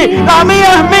de Barbie, la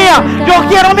mía es mía. Yo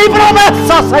quiero mi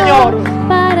promesa, Señor.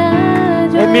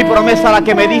 Es mi promesa la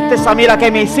que me diste a mí, la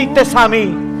que me hiciste a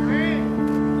mí.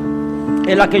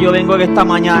 Es la que yo vengo en esta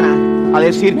mañana a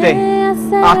decirte,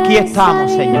 aquí estamos,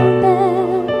 Señor.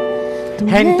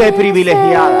 Gente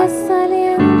privilegiada,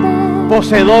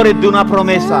 poseedores de una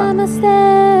promesa.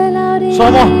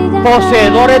 Somos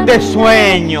poseedores de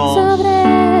sueños.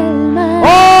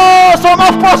 Oh,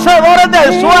 somos poseedores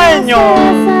de sueños.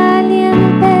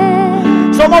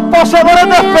 Somos poseedores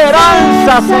de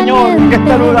esperanza, Señor, en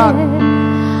este lugar.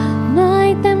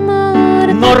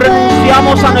 No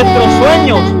renunciamos a nuestros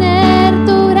sueños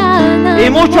y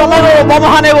mucho menos los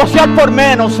vamos a negociar por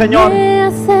menos, Señor.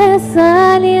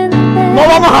 No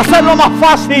vamos a hacerlo más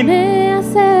fácil,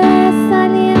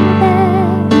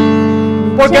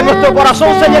 porque nuestro corazón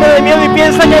se llena de miedo y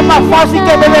piensa que es más fácil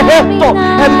que me des esto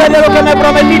en vez de lo que me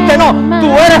prometiste. No, tú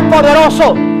eres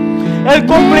poderoso. El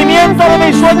cumplimiento de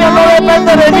mis sueños no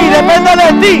depende de mí, depende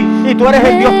de ti. Y tú eres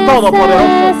el Dios todopoderoso.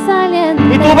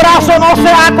 Y tu brazo no se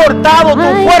ha cortado, tu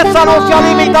fuerza no se ha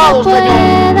limitado, Señor.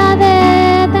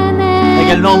 En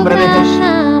el nombre de Jesús.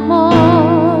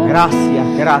 Gracias,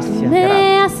 gracias,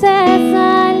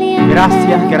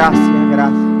 gracias.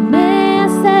 Gracias.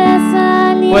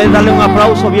 Puedes darle un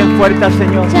aplauso bien fuerte al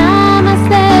Señor.